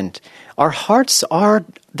moment. Our hearts are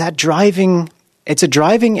that driving. It's a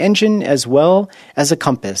driving engine as well as a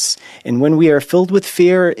compass. And when we are filled with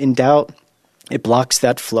fear and doubt, it blocks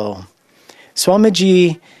that flow.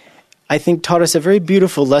 Swamiji, I think, taught us a very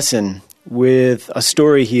beautiful lesson with a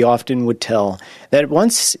story he often would tell, that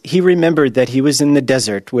once he remembered that he was in the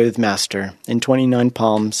desert with Master in 29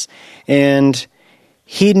 Palms, and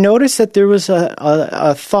he noticed that there was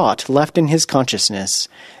a thought left in his consciousness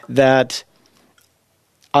that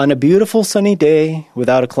on a beautiful sunny day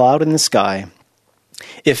without a cloud in the sky,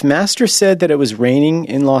 if Master said that it was raining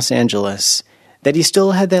in Los Angeles, that he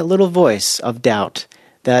still had that little voice of doubt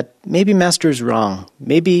that maybe Master's wrong,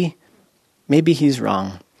 maybe he's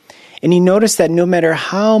wrong. And he noticed that no matter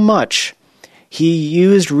how much he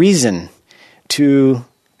used reason to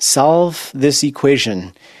solve this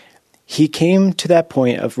equation, he came to that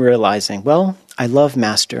point of realizing, well, I love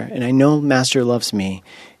Master, and I know Master loves me.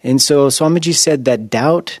 And so Swamiji said that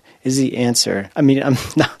doubt is the answer. I mean,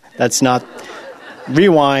 that's not...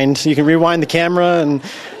 Rewind. You can rewind the camera, and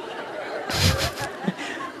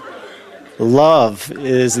love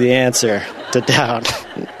is the answer to doubt.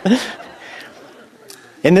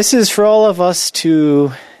 And this is for all of us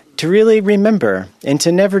to really remember and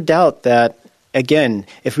to never doubt that, again,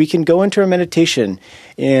 if we can go into our meditation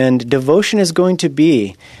and devotion is going to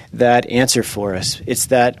be that answer for us. It's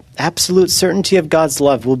that absolute certainty of God's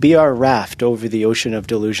love will be our raft over the ocean of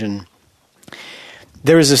delusion.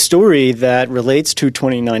 There is a story that relates to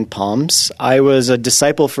 29 Palms. I was a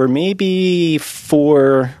disciple for maybe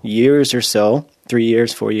 4 years or so, 3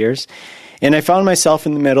 years, 4 years. And I found myself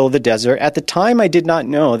in the middle of the desert. At the time, I did not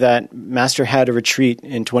know that Master had a retreat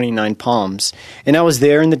in 29 Palms. And I was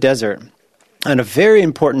there in the desert on a very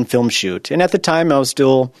important film shoot. And at the time, I was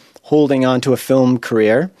still holding on to a film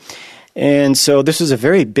career. And so this was a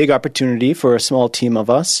very big opportunity for a small team of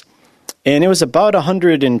us. And it was about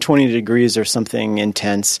 120 degrees or something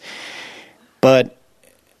intense. But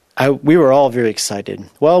we were all very excited.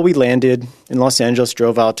 Well, we landed in Los Angeles,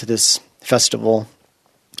 drove out to this festival.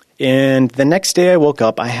 And the next day I woke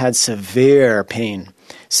up, I had severe pain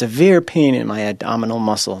in my abdominal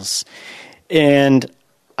muscles. And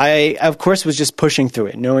I, of course, was just pushing through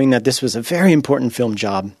it, knowing that this was a very important film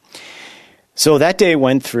job. So that day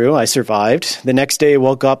went through. I survived. The next day I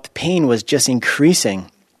woke up, the pain was just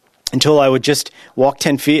increasing until I would just walk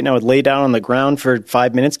 10 feet and I would lay down on the ground for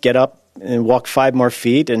 5 minutes, get up and walk 5 more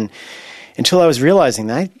feet, and until I was realizing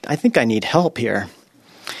that I think I need help here.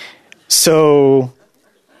 So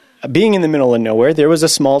being in the middle of nowhere, there was a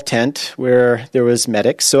small tent where there was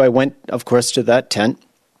medics. So I went, of course, to that tent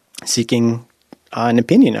seeking an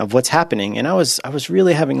opinion of what's happening. And I was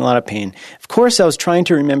really having a lot of pain. Of course, I was trying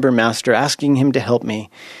to remember Master, asking him to help me.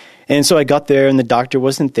 And so I got there and the doctor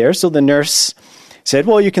wasn't there. So the nurse said,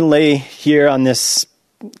 well, you can lay here on this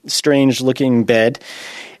strange-looking bed.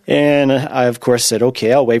 And I, of course, said,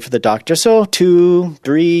 okay, I'll wait for the doctor. So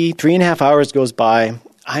 3.5 hours goes by.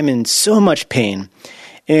 I'm in so much pain.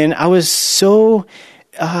 And I was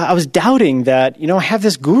doubting that, I have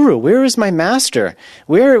this guru. Where is my master?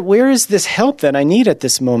 Where is this help that I need at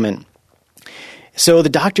this moment? So the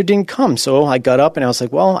doctor didn't come. So I got up and I was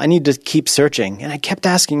like, well, I need to keep searching. And I kept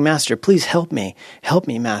asking Master, please help me,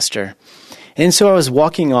 Master. And so I was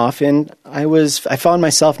walking off and I found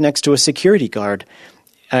myself next to a security guard.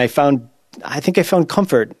 And I think I found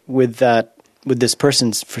comfort with this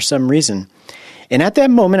person for some reason. And at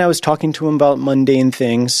that moment, I was talking to him about mundane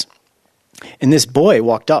things, and this boy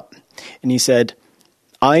walked up, and he said,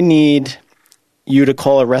 I need you to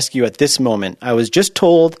call a rescue at this moment. I was just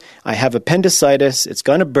told I have appendicitis, it's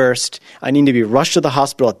going to burst, I need to be rushed to the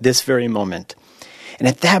hospital at this very moment. And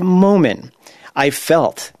at that moment, I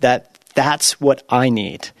felt that that's what I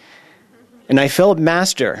need. And I felt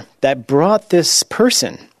Master that brought this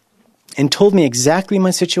person and told me exactly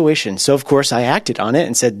my situation. So, of course, I acted on it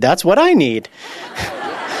and said, that's what I need.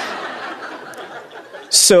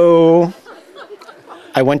 So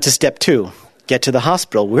I went to step 2, get to the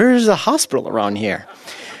hospital. Where is a hospital around here?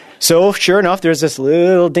 So, sure enough, there's this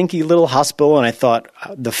little dinky little hospital, and I thought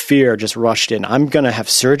the fear just rushed in. I'm going to have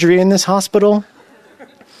surgery in this hospital?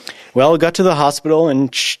 Well, I got to the hospital,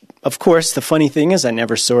 and of course, the funny thing is I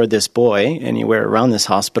never saw this boy anywhere around this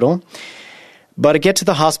hospital. But I get to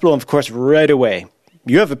the hospital, and of course, right away,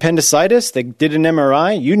 you have appendicitis, they did an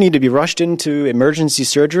MRI, you need to be rushed into emergency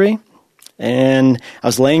surgery. And I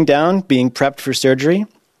was laying down, being prepped for surgery,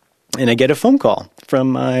 and I get a phone call from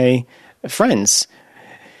my friends.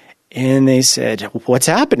 And they said, what's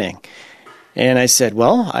happening? And I said,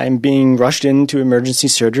 well, I'm being rushed into emergency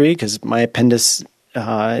surgery because my appendix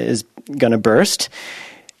is going to burst.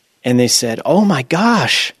 And they said, oh my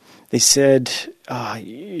gosh. They said,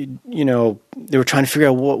 they were trying to figure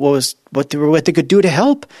out what they could do to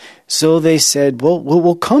help. So they said, well,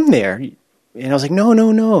 we'll come there. And I was like,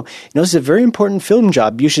 no. This is a very important film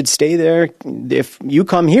job. You should stay there. If you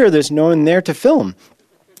come here, there's no one there to film.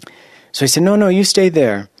 So I said, no, you stay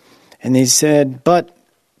there. And they said, but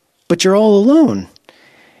you're all alone.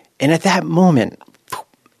 And at that moment,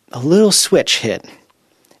 a little switch hit.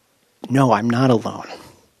 No, I'm not alone.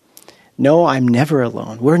 No, I'm never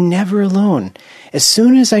alone. We're never alone. As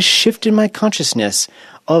soon as I shifted my consciousness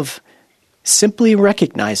of simply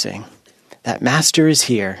recognizing that Master is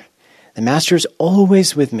here, the Master is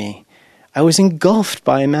always with me, I was engulfed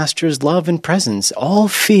by Master's love and presence, all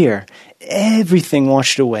fear, everything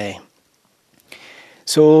washed away.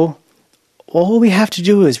 So all we have to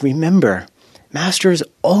do is remember, Master is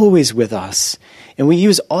always with us, and we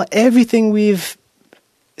use everything we've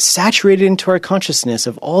saturated into our consciousness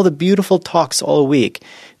of all the beautiful talks all week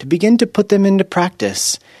to begin to put them into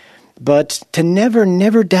practice, but to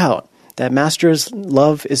never doubt that Master's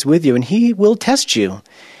love is with you, and He will test you.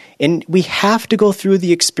 And we have to go through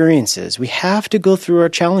the experiences. We have to go through our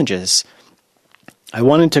challenges. I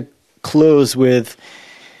wanted to close with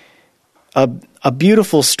a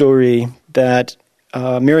beautiful story that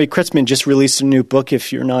Mary Kretzmann just released a new book,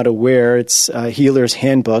 if you're not aware. It's Healer's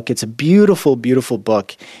Handbook. It's a beautiful, beautiful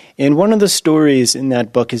book. And one of the stories in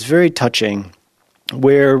that book is very touching,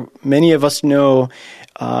 where many of us know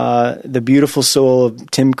the beautiful soul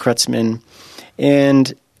of Tim Kretzmann.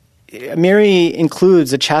 And Mary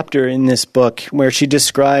includes a chapter in this book where she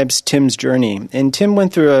describes Tim's journey. And Tim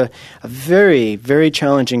went through a very, very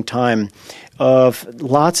challenging time of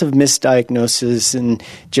lots of misdiagnosis and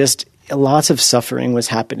just lots of suffering was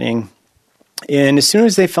happening. And as soon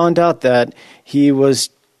as they found out that he was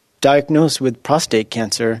diagnosed with prostate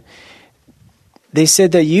cancer, they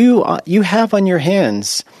said that you have on your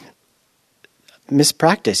hands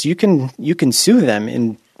mispractice. You can sue them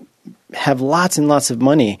and have lots and lots of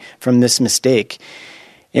money from this mistake.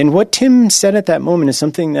 And what Tim said at that moment is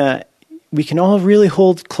something that we can all really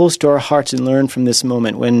hold close to our hearts and learn from this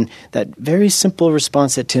moment, when that very simple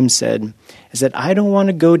response that Tim said is that I don't want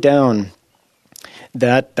to go down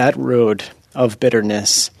that road of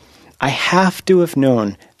bitterness. I have to have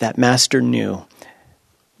known that Master knew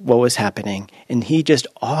what was happening, and he just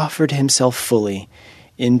offered himself fully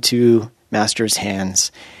into Master's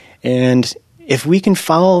hands. And if we can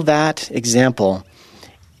follow that example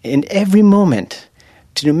in every moment,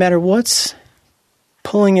 to no matter what's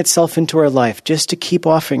pulling itself into our life, just to keep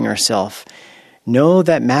offering ourselves, know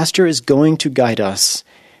that Master is going to guide us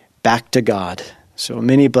back to God. So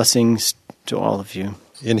many blessings to all of you.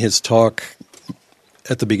 In his talk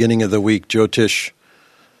at the beginning of the week, Jyotish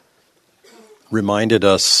reminded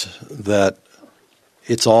us that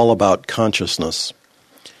it's all about consciousness.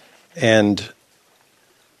 And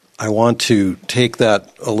I want to take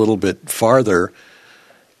that a little bit farther.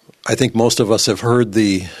 I think most of us have heard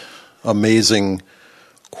the amazing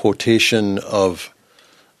quotation of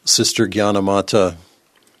Sister Gyanamata,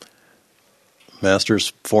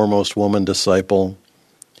 Master's foremost woman disciple.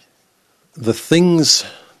 The things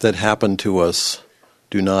that happen to us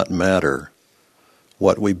do not matter.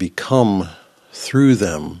 What we become through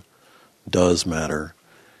them does matter.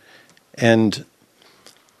 And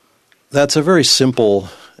that's a very simple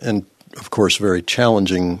and, of course, very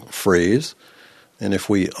challenging phrase. And if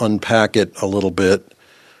we unpack it a little bit,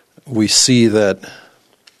 we see that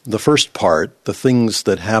the first part, the things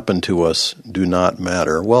that happen to us do not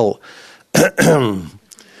matter. Well, I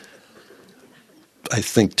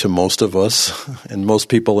think to most of us and most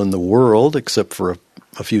people in the world, except for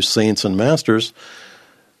a few saints and masters,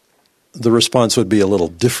 the response would be a little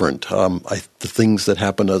different. The things that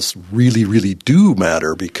happen to us really, really do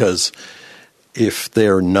matter, because if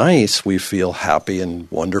they're nice, we feel happy and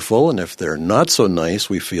wonderful, and if they're not so nice,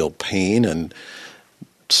 we feel pain and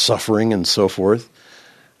suffering and so forth.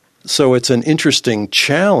 So it's an interesting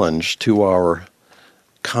challenge to our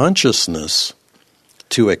consciousness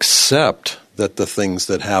to accept that the things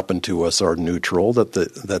that happen to us are neutral,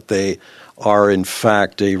 that they are in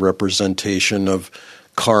fact a representation of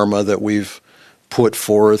karma that we've put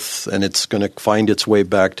forth, and it's going to find its way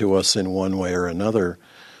back to us in one way or another.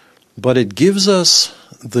 But it gives us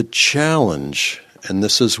the challenge, and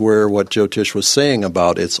this is where what Jyotish was saying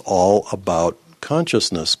about it's all about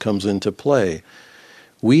consciousness comes into play.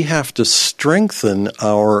 We have to strengthen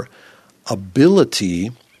our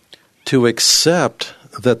ability to accept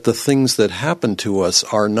that the things that happen to us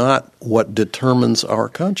are not what determines our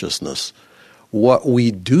consciousness. What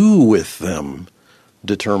we do with them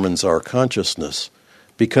determines our consciousness,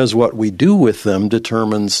 because what we do with them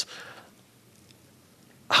determines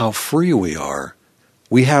how free we are.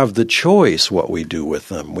 We have the choice what we do with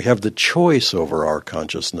them. We have the choice over our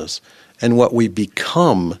consciousness. And what we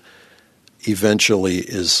become eventually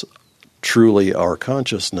is truly our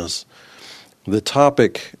consciousness. The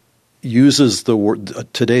topic uses the word,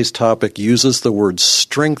 today's topic uses the word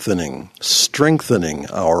strengthening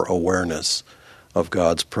our awareness of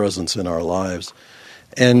God's presence in our lives.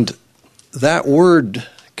 And that word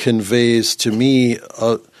conveys to me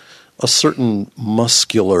a certain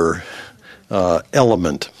muscular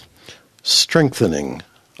element, strengthening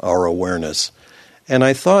our awareness. And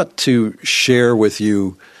I thought to share with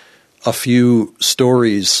you a few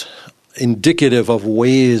stories indicative of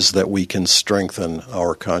ways that we can strengthen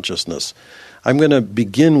our consciousness. I'm going to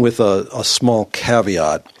begin with a small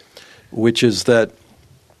caveat, which is that,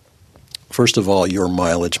 first of all, your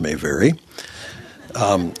mileage may vary.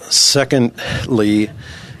 Secondly,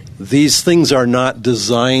 these things are not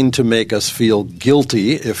designed to make us feel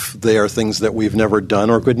guilty if they are things that we've never done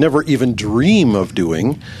or could never even dream of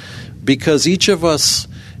doing, because each of us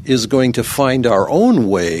is going to find our own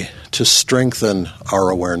way to strengthen our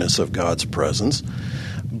awareness of God's presence.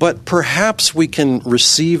 But perhaps we can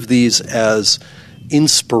receive these as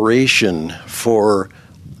inspiration for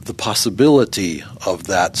the possibility of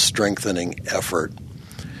that strengthening effort.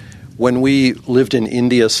 When we lived in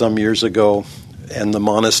India some years ago, and the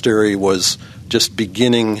monastery was just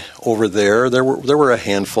beginning over there were a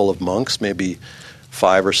handful of monks, maybe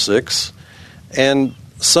 5 or 6, and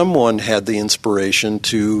someone had the inspiration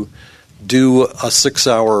to do a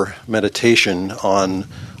 6-hour meditation on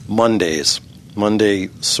Mondays. Monday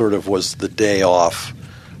sort of was the day off.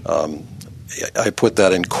 I put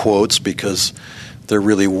that in quotes because there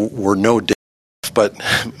really were no days off, but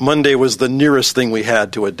Monday was the nearest thing we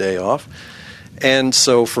had to a day off. And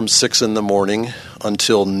so from 6 in the morning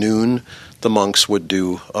until noon, the monks would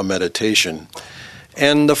do a meditation.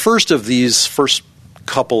 And the first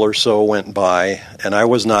couple or so went by, and I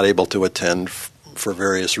was not able to attend for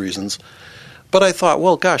various reasons. But I thought,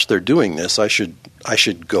 well, gosh, they're doing this. I should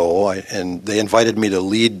go. And they invited me to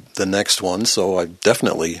lead the next one, so I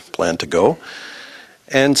definitely planned to go.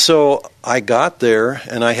 And so I got there,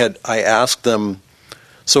 and I asked them,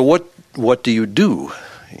 so what do you do?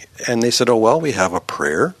 And they said, oh, well, we have a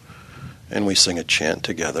prayer, and we sing a chant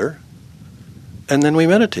together, and then we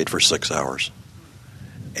meditate for 6 hours.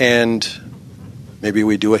 And maybe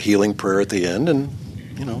we do a healing prayer at the end, and,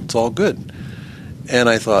 it's all good. And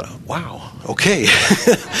I thought, wow, okay.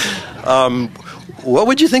 What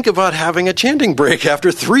would you think about having a chanting break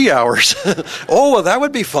after 3 hours? Oh, well, that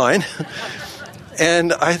would be fine.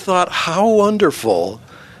 And I thought, how wonderful.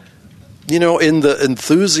 In the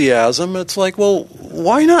enthusiasm, it's like, well,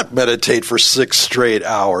 why not meditate for 6 straight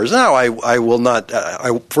hours? Now, I will not,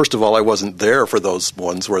 first of all, I wasn't there for those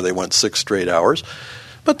ones where they went 6 straight hours.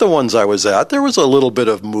 But the ones I was at, there was a little bit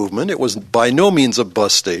of movement. It was by no means a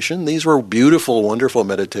bus station. These were beautiful, wonderful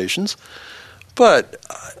meditations. But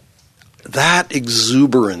that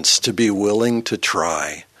exuberance to be willing to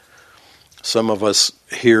try. Some of us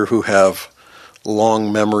here who have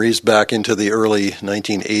long memories back into the early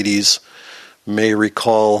 1980s may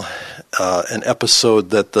recall an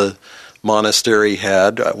episode that the monastery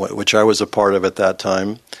had, which I was a part of at that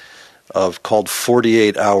time, called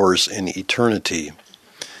 48 Hours in Eternity.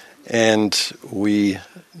 And we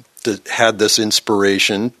had this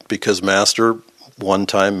inspiration because Master one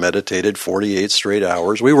time meditated 48 straight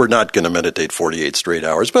hours. We were not going to meditate 48 straight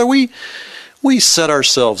hours, but we set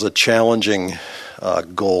ourselves a challenging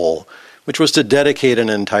goal, which was to dedicate an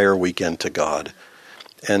entire weekend to God.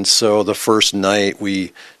 And so the first night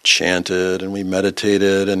we chanted and we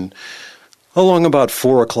meditated, and along about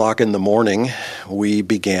 4 o'clock in the morning, we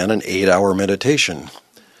began an 8-hour meditation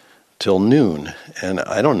till noon. And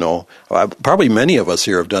I don't know, probably many of us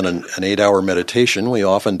here have done an 8-hour meditation. We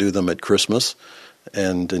often do them at Christmas.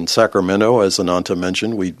 And in Sacramento, as Ananta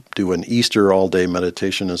mentioned, we do an Easter all-day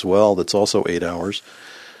meditation as well that's also 8 hours.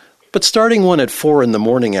 But starting one at 4 in the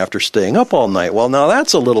morning after staying up all night, well, now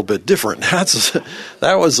that's a little bit different.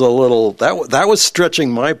 That was stretching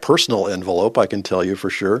my personal envelope, I can tell you for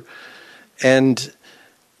sure. And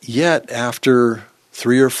yet, after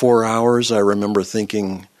 3 or 4 hours, I remember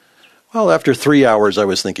thinking, well, after 3 hours, I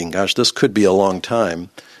was thinking, gosh, this could be a long time.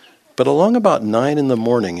 But along about 9 in the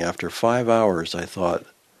morning, after 5 hours, I thought,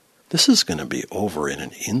 this is going to be over in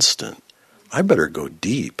an instant. I better go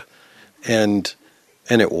deep. And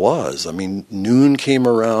it was. I mean, noon came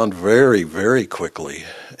around very, very quickly.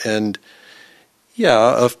 And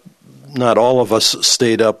yeah, not all of us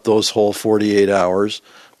stayed up those whole 48 hours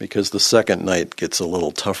because the second night gets a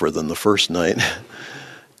little tougher than the first night.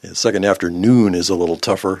 The second afternoon is a little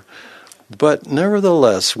tougher. But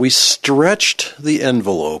nevertheless, we stretched the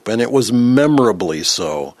envelope, and it was memorably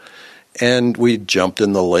so. And we jumped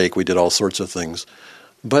in the lake. We did all sorts of things.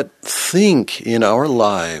 But think in our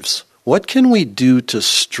lives What can we do to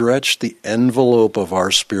stretch the envelope of our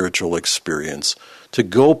spiritual experience, to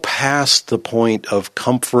go past the point of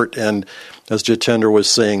comfort and, as Jitendra was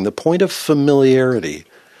saying, the point of familiarity?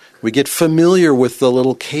 We get familiar with the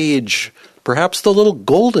little cage, perhaps the little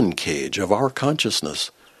golden cage of our consciousness.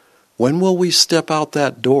 When will we step out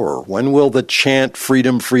that door? When will the chant,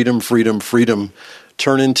 freedom, freedom, freedom, freedom,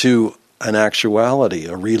 turn into an actuality,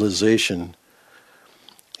 a realization?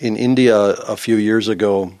 In India a few years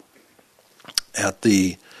ago, at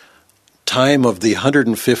the time of the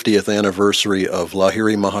 150th anniversary of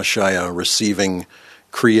Lahiri Mahashaya receiving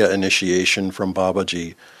Kriya initiation from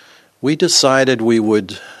Babaji, we decided we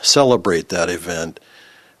would celebrate that event.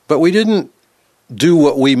 But we didn't do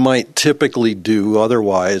what we might typically do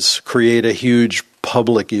otherwise, create a huge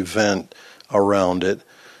public event around it,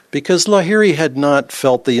 because Lahiri had not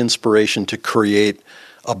felt the inspiration to create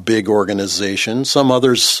a big organization. Some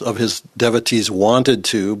others of his devotees wanted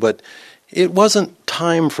to, but it wasn't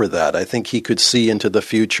time for that. I think he could see into the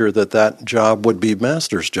future that job would be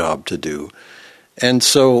Master's job to do. And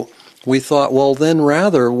so we thought, well, then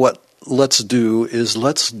rather what let's do is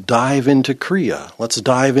let's dive into Kriya. Let's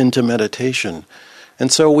dive into meditation.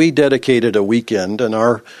 And so we dedicated a weekend, and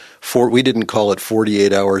we didn't call it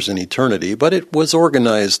 48 hours in eternity, but it was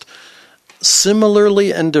organized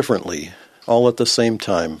similarly and differently, all at the same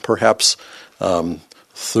time. Perhaps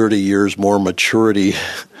 30 years more maturity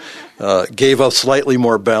gave a slightly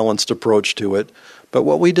more balanced approach to it. But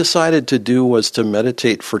what we decided to do was to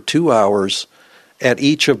meditate for 2 hours at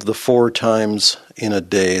each of the 4 times in a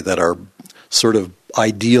day that are sort of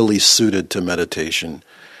ideally suited to meditation.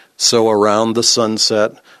 So around the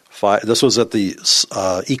sunset, this was at the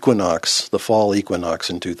equinox, the fall equinox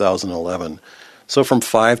in 2011. So from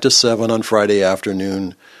 5 to 7 on Friday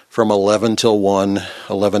afternoon, from 11 till 1,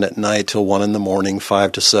 11 at night till 1 in the morning,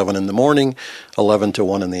 5 to 7 in the morning, 11 to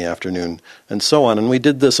 1 in the afternoon, and so on. And we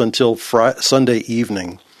did this until Sunday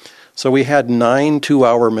evening. So we had 9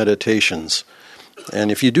 2-hour meditations.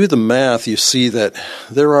 And if you do the math, you see that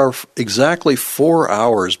there are exactly 4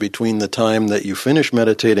 hours between the time that you finish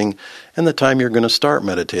meditating and the time you're going to start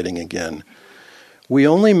meditating again. We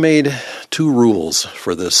only made 2 rules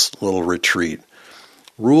for this little retreat.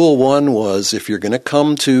 Rule 1 was, if you're going to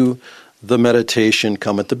come to the meditation,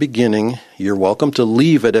 come at the beginning. You're welcome to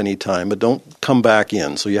leave at any time, but don't come back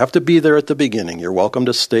in. So you have to be there at the beginning. You're welcome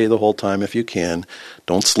to stay the whole time if you can.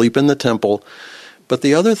 Don't sleep in the temple. But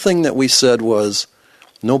the other thing that we said was,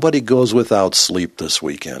 nobody goes without sleep this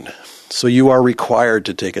weekend. So you are required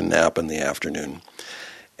to take a nap in the afternoon.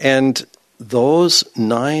 And those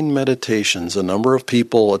 9 meditations, a number of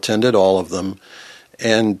people attended all of them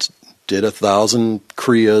and did 1,000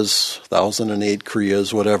 kriyas, 1,008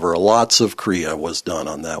 kriyas, whatever. Lots of kriya was done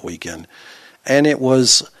on that weekend. And it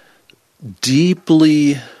was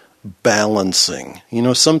deeply balancing. You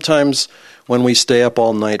know, sometimes when we stay up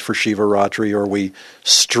all night for Shivaratri or we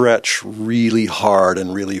stretch really hard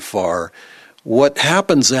and really far, what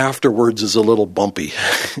happens afterwards is a little bumpy.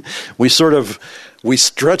 We stretch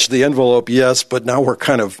the envelope, yes, but now we're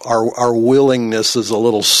kind of, our willingness is a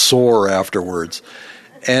little sore afterwards.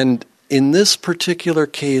 And in this particular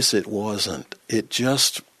case, it wasn't. It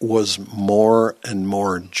just was more and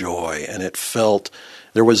more joy, and it felt,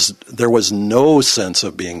 there was no sense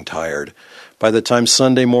of being tired. By the time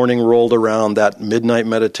Sunday morning rolled around, that midnight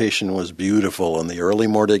meditation was beautiful, and the early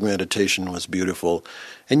morning meditation was beautiful.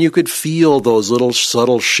 And you could feel those little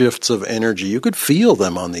subtle shifts of energy. You could feel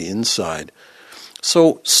them on the inside.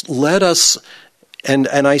 So let us, and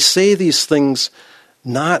I say these things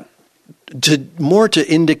not more to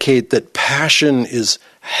indicate that passion is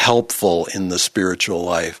helpful in the spiritual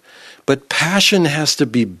life, but passion has to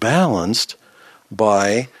be balanced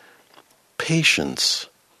by patience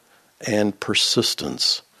and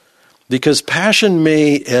persistence, because passion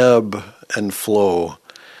may ebb and flow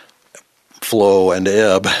and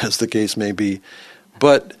ebb, as the case may be,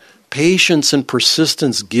 but patience and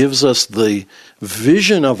persistence gives us the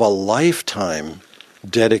vision of a lifetime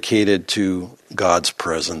dedicated to God's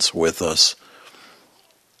presence with us.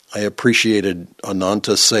 I appreciated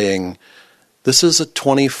Ananta saying, this is a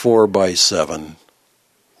 24/7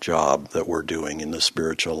 job that we're doing in the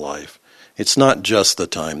spiritual life. It's not just the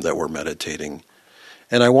time that we're meditating.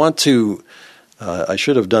 And I want to, I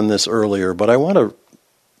should have done this earlier, but I want to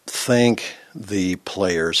thank the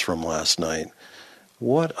players from last night.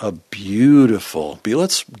 What a beautiful,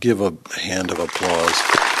 let's give a hand of applause.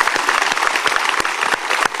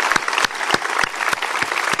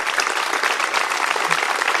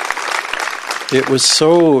 It was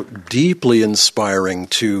so deeply inspiring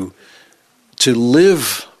to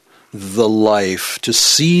live the life, to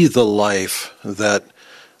see the life that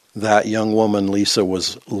that young woman Lisa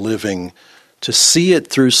was living, to see it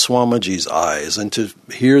through Swamiji's eyes and to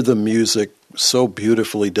hear the music so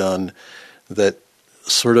beautifully done that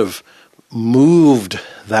sort of moved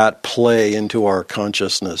that play into our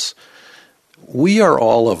consciousness. We are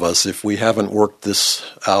all of us, if we haven't worked this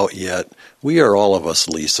out yet, we are all of us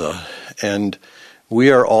Lisa, and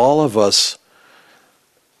we are all of us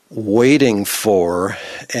waiting for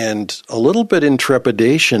and a little bit in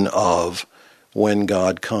trepidation of when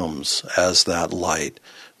God comes as that light,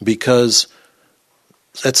 because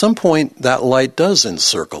at some point that light does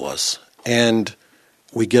encircle us and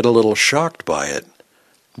we get a little shocked by it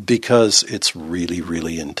because it's really,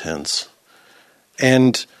 really intense.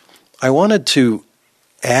 And I wanted to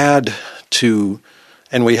add to,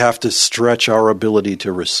 and we have to stretch our ability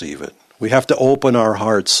to receive it. We have to open our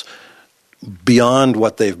hearts beyond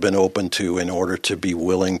what they've been open to in order to be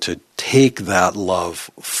willing to take that love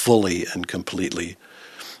fully and completely.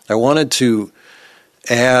 I wanted to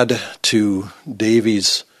add to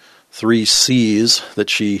Devi's 3 C's that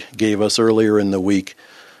she gave us earlier in the week: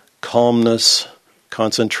 calmness,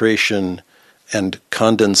 concentration, and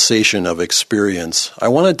condensation of experience. I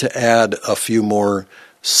wanted to add a few more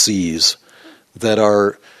C's that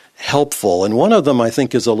are helpful, and one of them I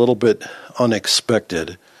think is a little bit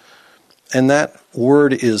unexpected. And that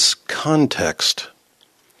word is context.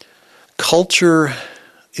 Culture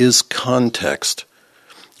is context.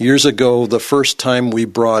 Years ago, the first time we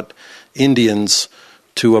brought Indians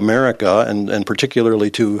to America, and particularly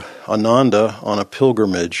to Ananda on a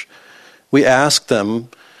pilgrimage, we asked them,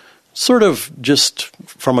 sort of just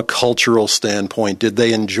from a cultural standpoint, did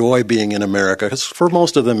they enjoy being in America? Because for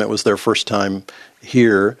most of them, it was their first time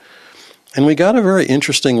here. And we got a very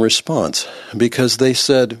interesting response, because they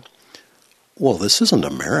said, well, this isn't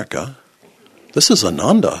America. This is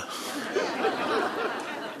Ananda.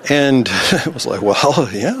 And it was like, well,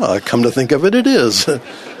 yeah, come to think of it, it is.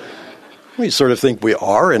 We sort of think we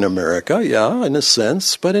are in America, yeah, in a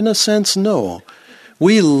sense, but in a sense, no.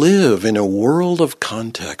 We live in a world of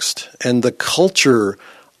context, and the culture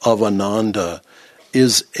of Ananda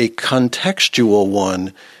is a contextual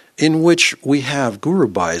one in which we have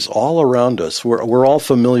gurubhais all around us. We're all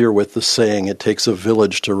familiar with the saying, it takes a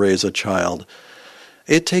village to raise a child.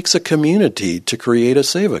 It takes a community to create a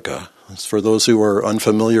sevaka. For those who are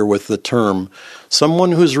unfamiliar with the term,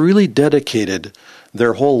 someone who's really dedicated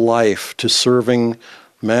their whole life to serving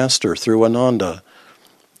Master through Ananda.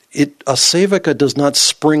 A sevaka does not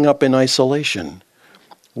spring up in isolation.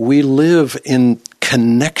 We live in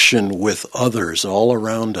connection with others all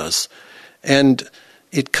around us. And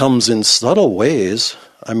it comes in subtle ways.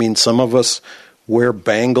 I mean, some of us wear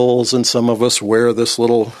bangles and some of us wear this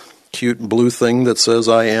little cute blue thing that says,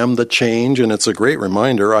 I am the change, and it's a great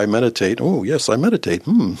reminder. I meditate. Oh, yes, I meditate.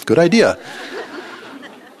 Good idea.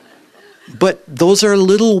 But those are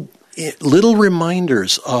little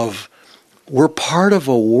reminders of we're part of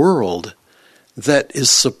a world that is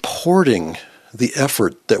supporting the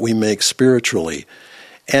effort that we make spiritually.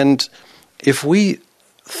 And if we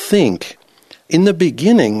think, in the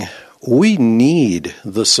beginning, we need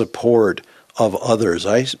the support of others.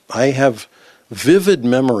 I have vivid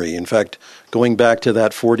memory. In fact, going back to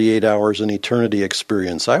that 48 hours in eternity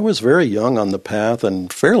experience, I was very young on the path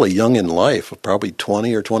and fairly young in life, probably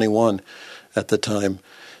 20 or 21 at the time.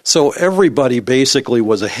 So everybody basically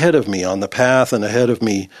was ahead of me on the path and ahead of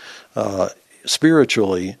me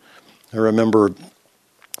spiritually. I remember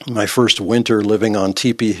my first winter living on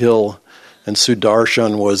Teepee Hill, and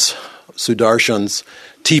Sudarshan's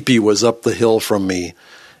teepee was up the hill from me.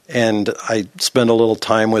 And I spent a little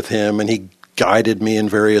time with him, and he guided me in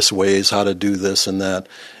various ways how to do this and that.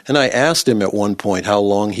 And I asked him at one point how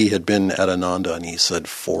long he had been at Ananda, and he said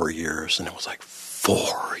 4 years. And it was like,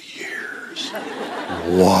 4 years?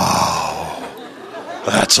 Wow.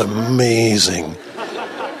 That's amazing.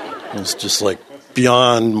 It was just like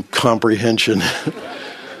beyond comprehension.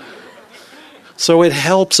 So it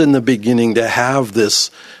helps in the beginning to have this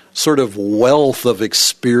sort of wealth of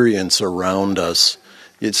experience around us.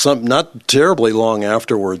 It's not terribly long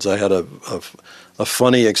afterwards. I had a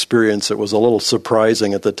funny experience. It was a little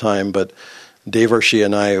surprising at the time, but Devarshi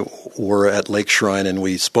and I were at Lake Shrine, and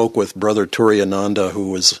we spoke with Brother Turiyananda,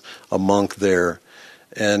 who was a monk there.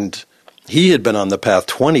 And he had been on the path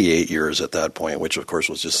 28 years at that point, which of course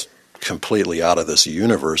was just completely out of this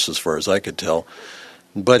universe as far as I could tell.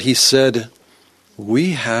 But he said,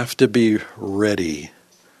 we have to be ready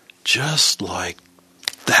just like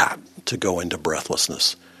that to go into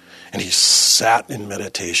breathlessness. And he sat in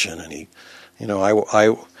meditation, and he,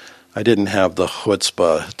 I didn't have the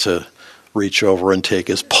chutzpah to reach over and take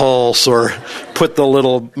his pulse or put the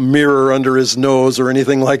little mirror under his nose or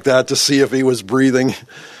anything like that to see if he was breathing.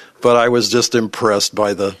 But I was just impressed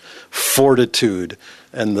by the fortitude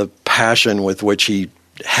and the passion with which he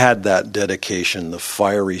had that dedication, the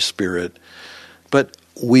fiery spirit. But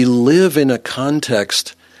we live in a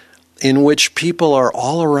context in which people are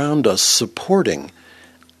all around us supporting.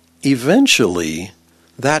 Eventually,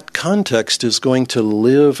 that context is going to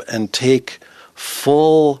live and take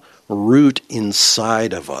full root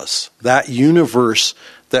inside of us. That universe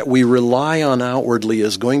that we rely on outwardly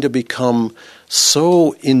is going to become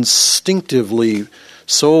so instinctively,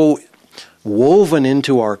 so woven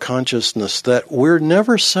into our consciousness that we're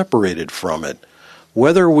never separated from it.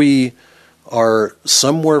 Whether we are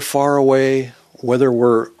somewhere far away, whether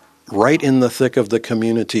we're right in the thick of the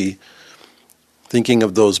community, thinking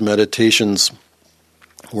of those meditations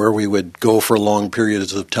where we would go for long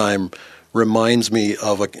periods of time reminds me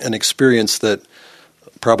of an experience that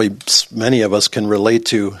probably many of us can relate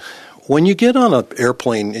to. When you get on an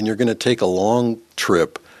airplane and you're going to take a long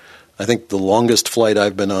trip, I think the longest flight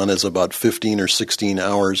I've been on is about 15 or 16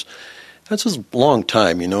 hours. That's a long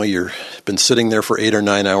time, You've been sitting there for 8 or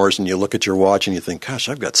 9 hours and you look at your watch and you think, gosh,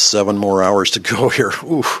 I've got 7 more hours to go here.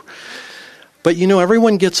 Ooh. But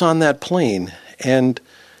everyone gets on that plane and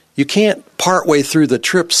you can't partway through the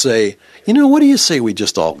trip say, what do you say we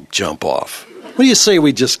just all jump off? What do you say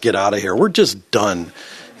we just get out of here? We're just done.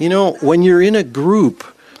 When you're in a group,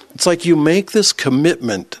 it's like you make this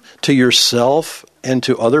commitment to yourself and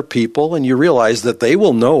to other people, and you realize that they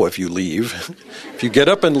will know if you leave. If you get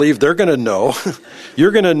up and leave, they're going to know.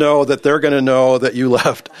 You're going to know that they're going to know that you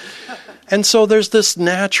left. And so there's this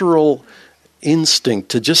natural instinct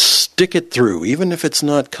to just stick it through, even if it's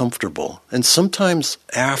not comfortable. And sometimes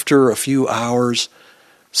after a few hours,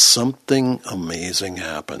 something amazing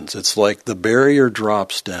happens. It's like the barrier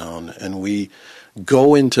drops down and we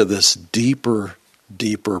go into this deeper,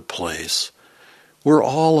 deeper place. We're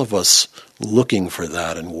all of us looking for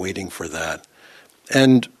that and waiting for that.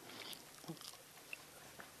 And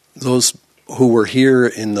those who were here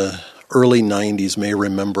in the early 90s may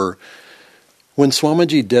remember when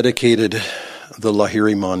Swamiji dedicated the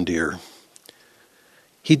Lahiri Mandir,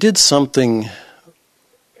 he did something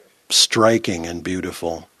striking and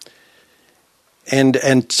beautiful. And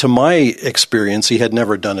to my experience, he had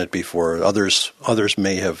never done it before. Others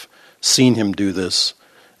may have seen him do this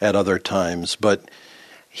at other times, but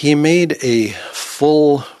he made a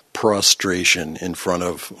full prostration in front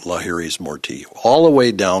of Lahiri's Murti, all the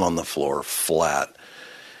way down on the floor, flat.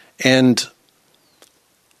 And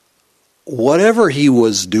whatever he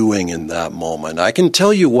was doing in that moment, I can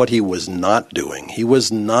tell you what he was not doing. He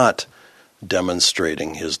was not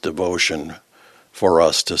demonstrating his devotion for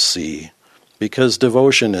us to see, because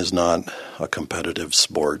devotion is not a competitive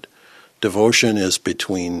sport. Devotion is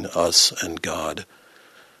between us and God.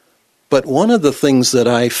 But one of the things that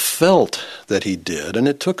I felt that he did, and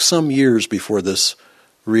it took some years before this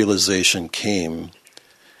realization came,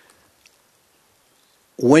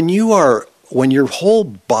 when your whole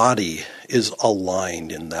body is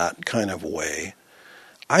aligned in that kind of way,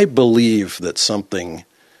 I believe that something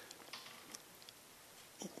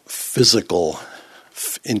physical,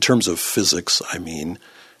 in terms of physics,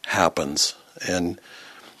 happens. And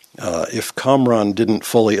if Kamran didn't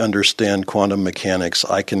fully understand quantum mechanics,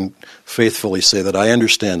 I can faithfully say that I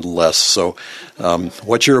understand less. So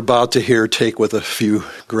what you're about to hear, take with a few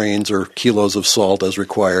grains or kilos of salt as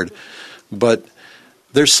required. But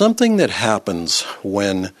there's something that happens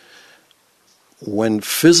when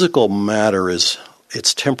physical matter its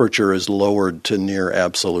temperature is lowered to near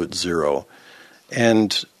absolute zero,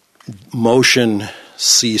 and motion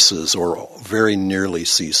ceases or very nearly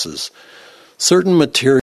ceases. Certain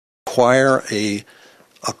materials acquire a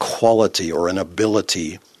quality or an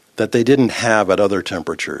ability that they didn't have at other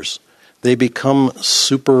temperatures. They become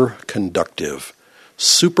superconductive.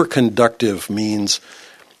 Superconductive means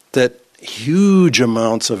that huge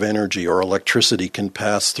amounts of energy or electricity can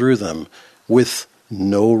pass through them with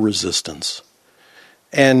no resistance.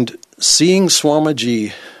 And seeing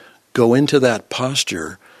Swamiji go into that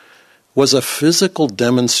posture was a physical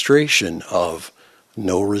demonstration of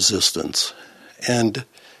no resistance. And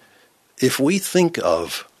if we think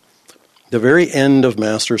of the very end of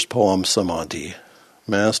Master's poem, Samadhi,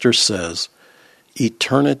 Master says,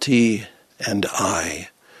 "Eternity and I,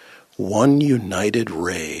 one united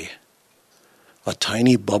ray, a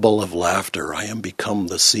tiny bubble of laughter, I am become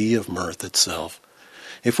the sea of mirth itself."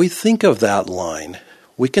 If we think of that line,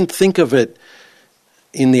 we can think of it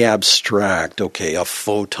in the abstract. Okay, a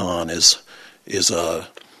photon is a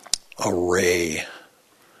ray.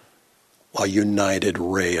 a united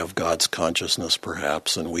ray of God's consciousness,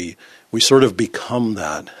 perhaps, and we sort of become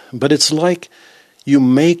that. But it's like you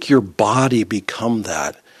make your body become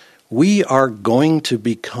that. We are going to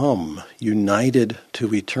become united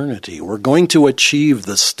to eternity. We're going to achieve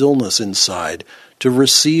the stillness inside to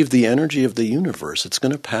receive the energy of the universe. It's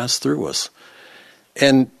going to pass through us.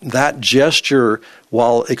 And that gesture,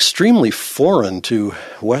 while extremely foreign to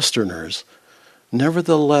Westerners,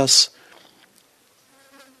 nevertheless,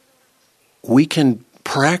 we can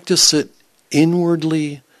practice it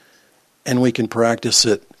inwardly, and we can practice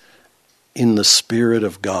it in the Spirit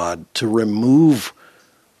of God to remove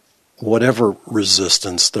whatever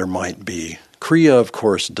resistance there might be. Kriya, of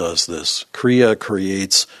course, does this. Kriya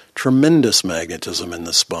creates tremendous magnetism in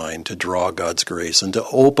the spine to draw God's grace and to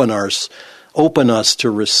open us to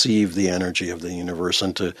receive the energy of the universe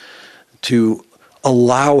and to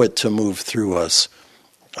allow it to move through us.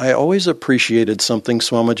 I always appreciated something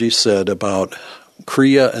Swamiji said about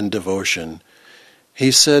Kriya and devotion. He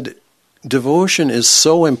said, devotion is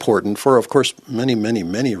so important for, of course, many, many,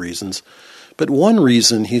 many reasons. But one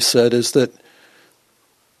reason, he said, is that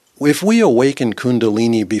if we awaken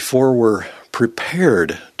Kundalini before we're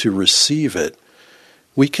prepared to receive it,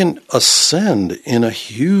 we can ascend in a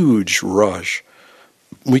huge rush.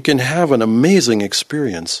 We can have an amazing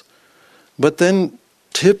experience. But then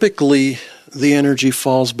typically the energy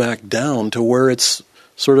falls back down to where its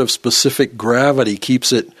sort of specific gravity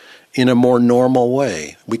keeps it in a more normal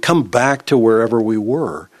way. We come back to wherever we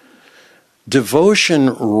were.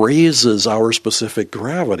 Devotion raises our specific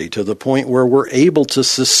gravity to the point where we're able to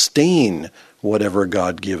sustain whatever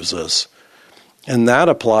God gives us. And that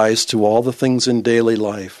applies to all the things in daily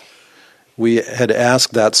life. We had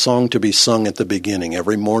asked that song to be sung at the beginning.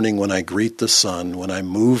 Every morning when I greet the sun, when I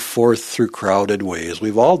move forth through crowded ways.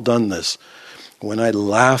 We've all done this. When I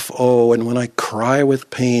laugh, oh, and when I cry with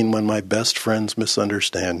pain when my best friends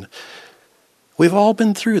misunderstand. We've all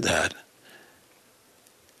been through that.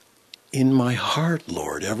 In my heart,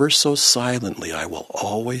 Lord, ever so silently, I will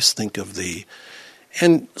always think of Thee.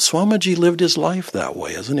 And Swamiji lived his life that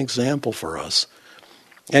way as an example for us.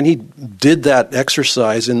 And he did that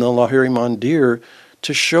exercise in the Lahiri Mandir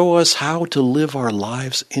to show us how to live our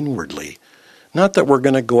lives inwardly. Not that we're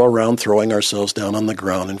going to go around throwing ourselves down on the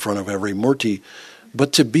ground in front of every murti,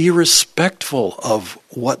 but to be respectful of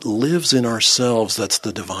what lives in ourselves, that's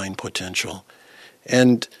the divine potential.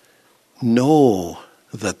 And know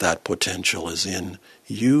that that potential is in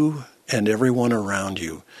you and everyone around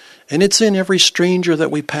you. And it's in every stranger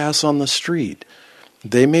that we pass on the street.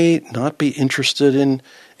 They may not be interested in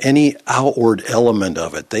any outward element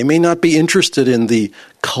of it. They may not be interested in the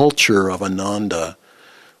culture of Ananda.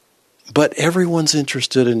 But everyone's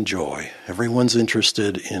interested in joy. Everyone's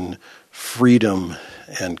interested in freedom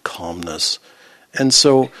and calmness. And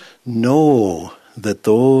so know that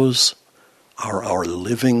those are our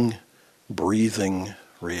living, breathing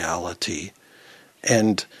reality.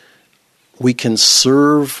 And we can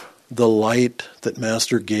serve the light that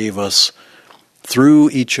Master gave us through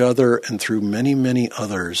each other and through many, many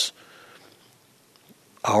others.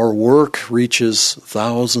 Our work reaches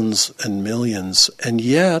thousands and millions, and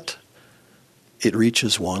yet it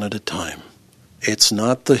reaches one at a time. It's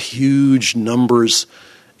not the huge numbers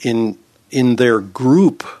in their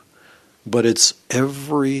group, but it's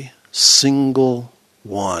every single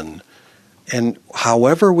one. And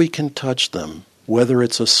however we can touch them, whether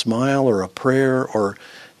it's a smile or a prayer or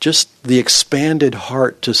just the expanded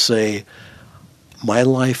heart to say, my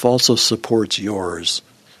life also supports yours,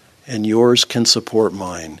 and yours can support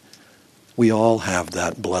mine. We all have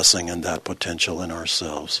that blessing and that potential in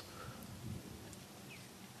ourselves.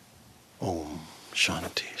 Om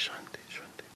Shanti Shanti.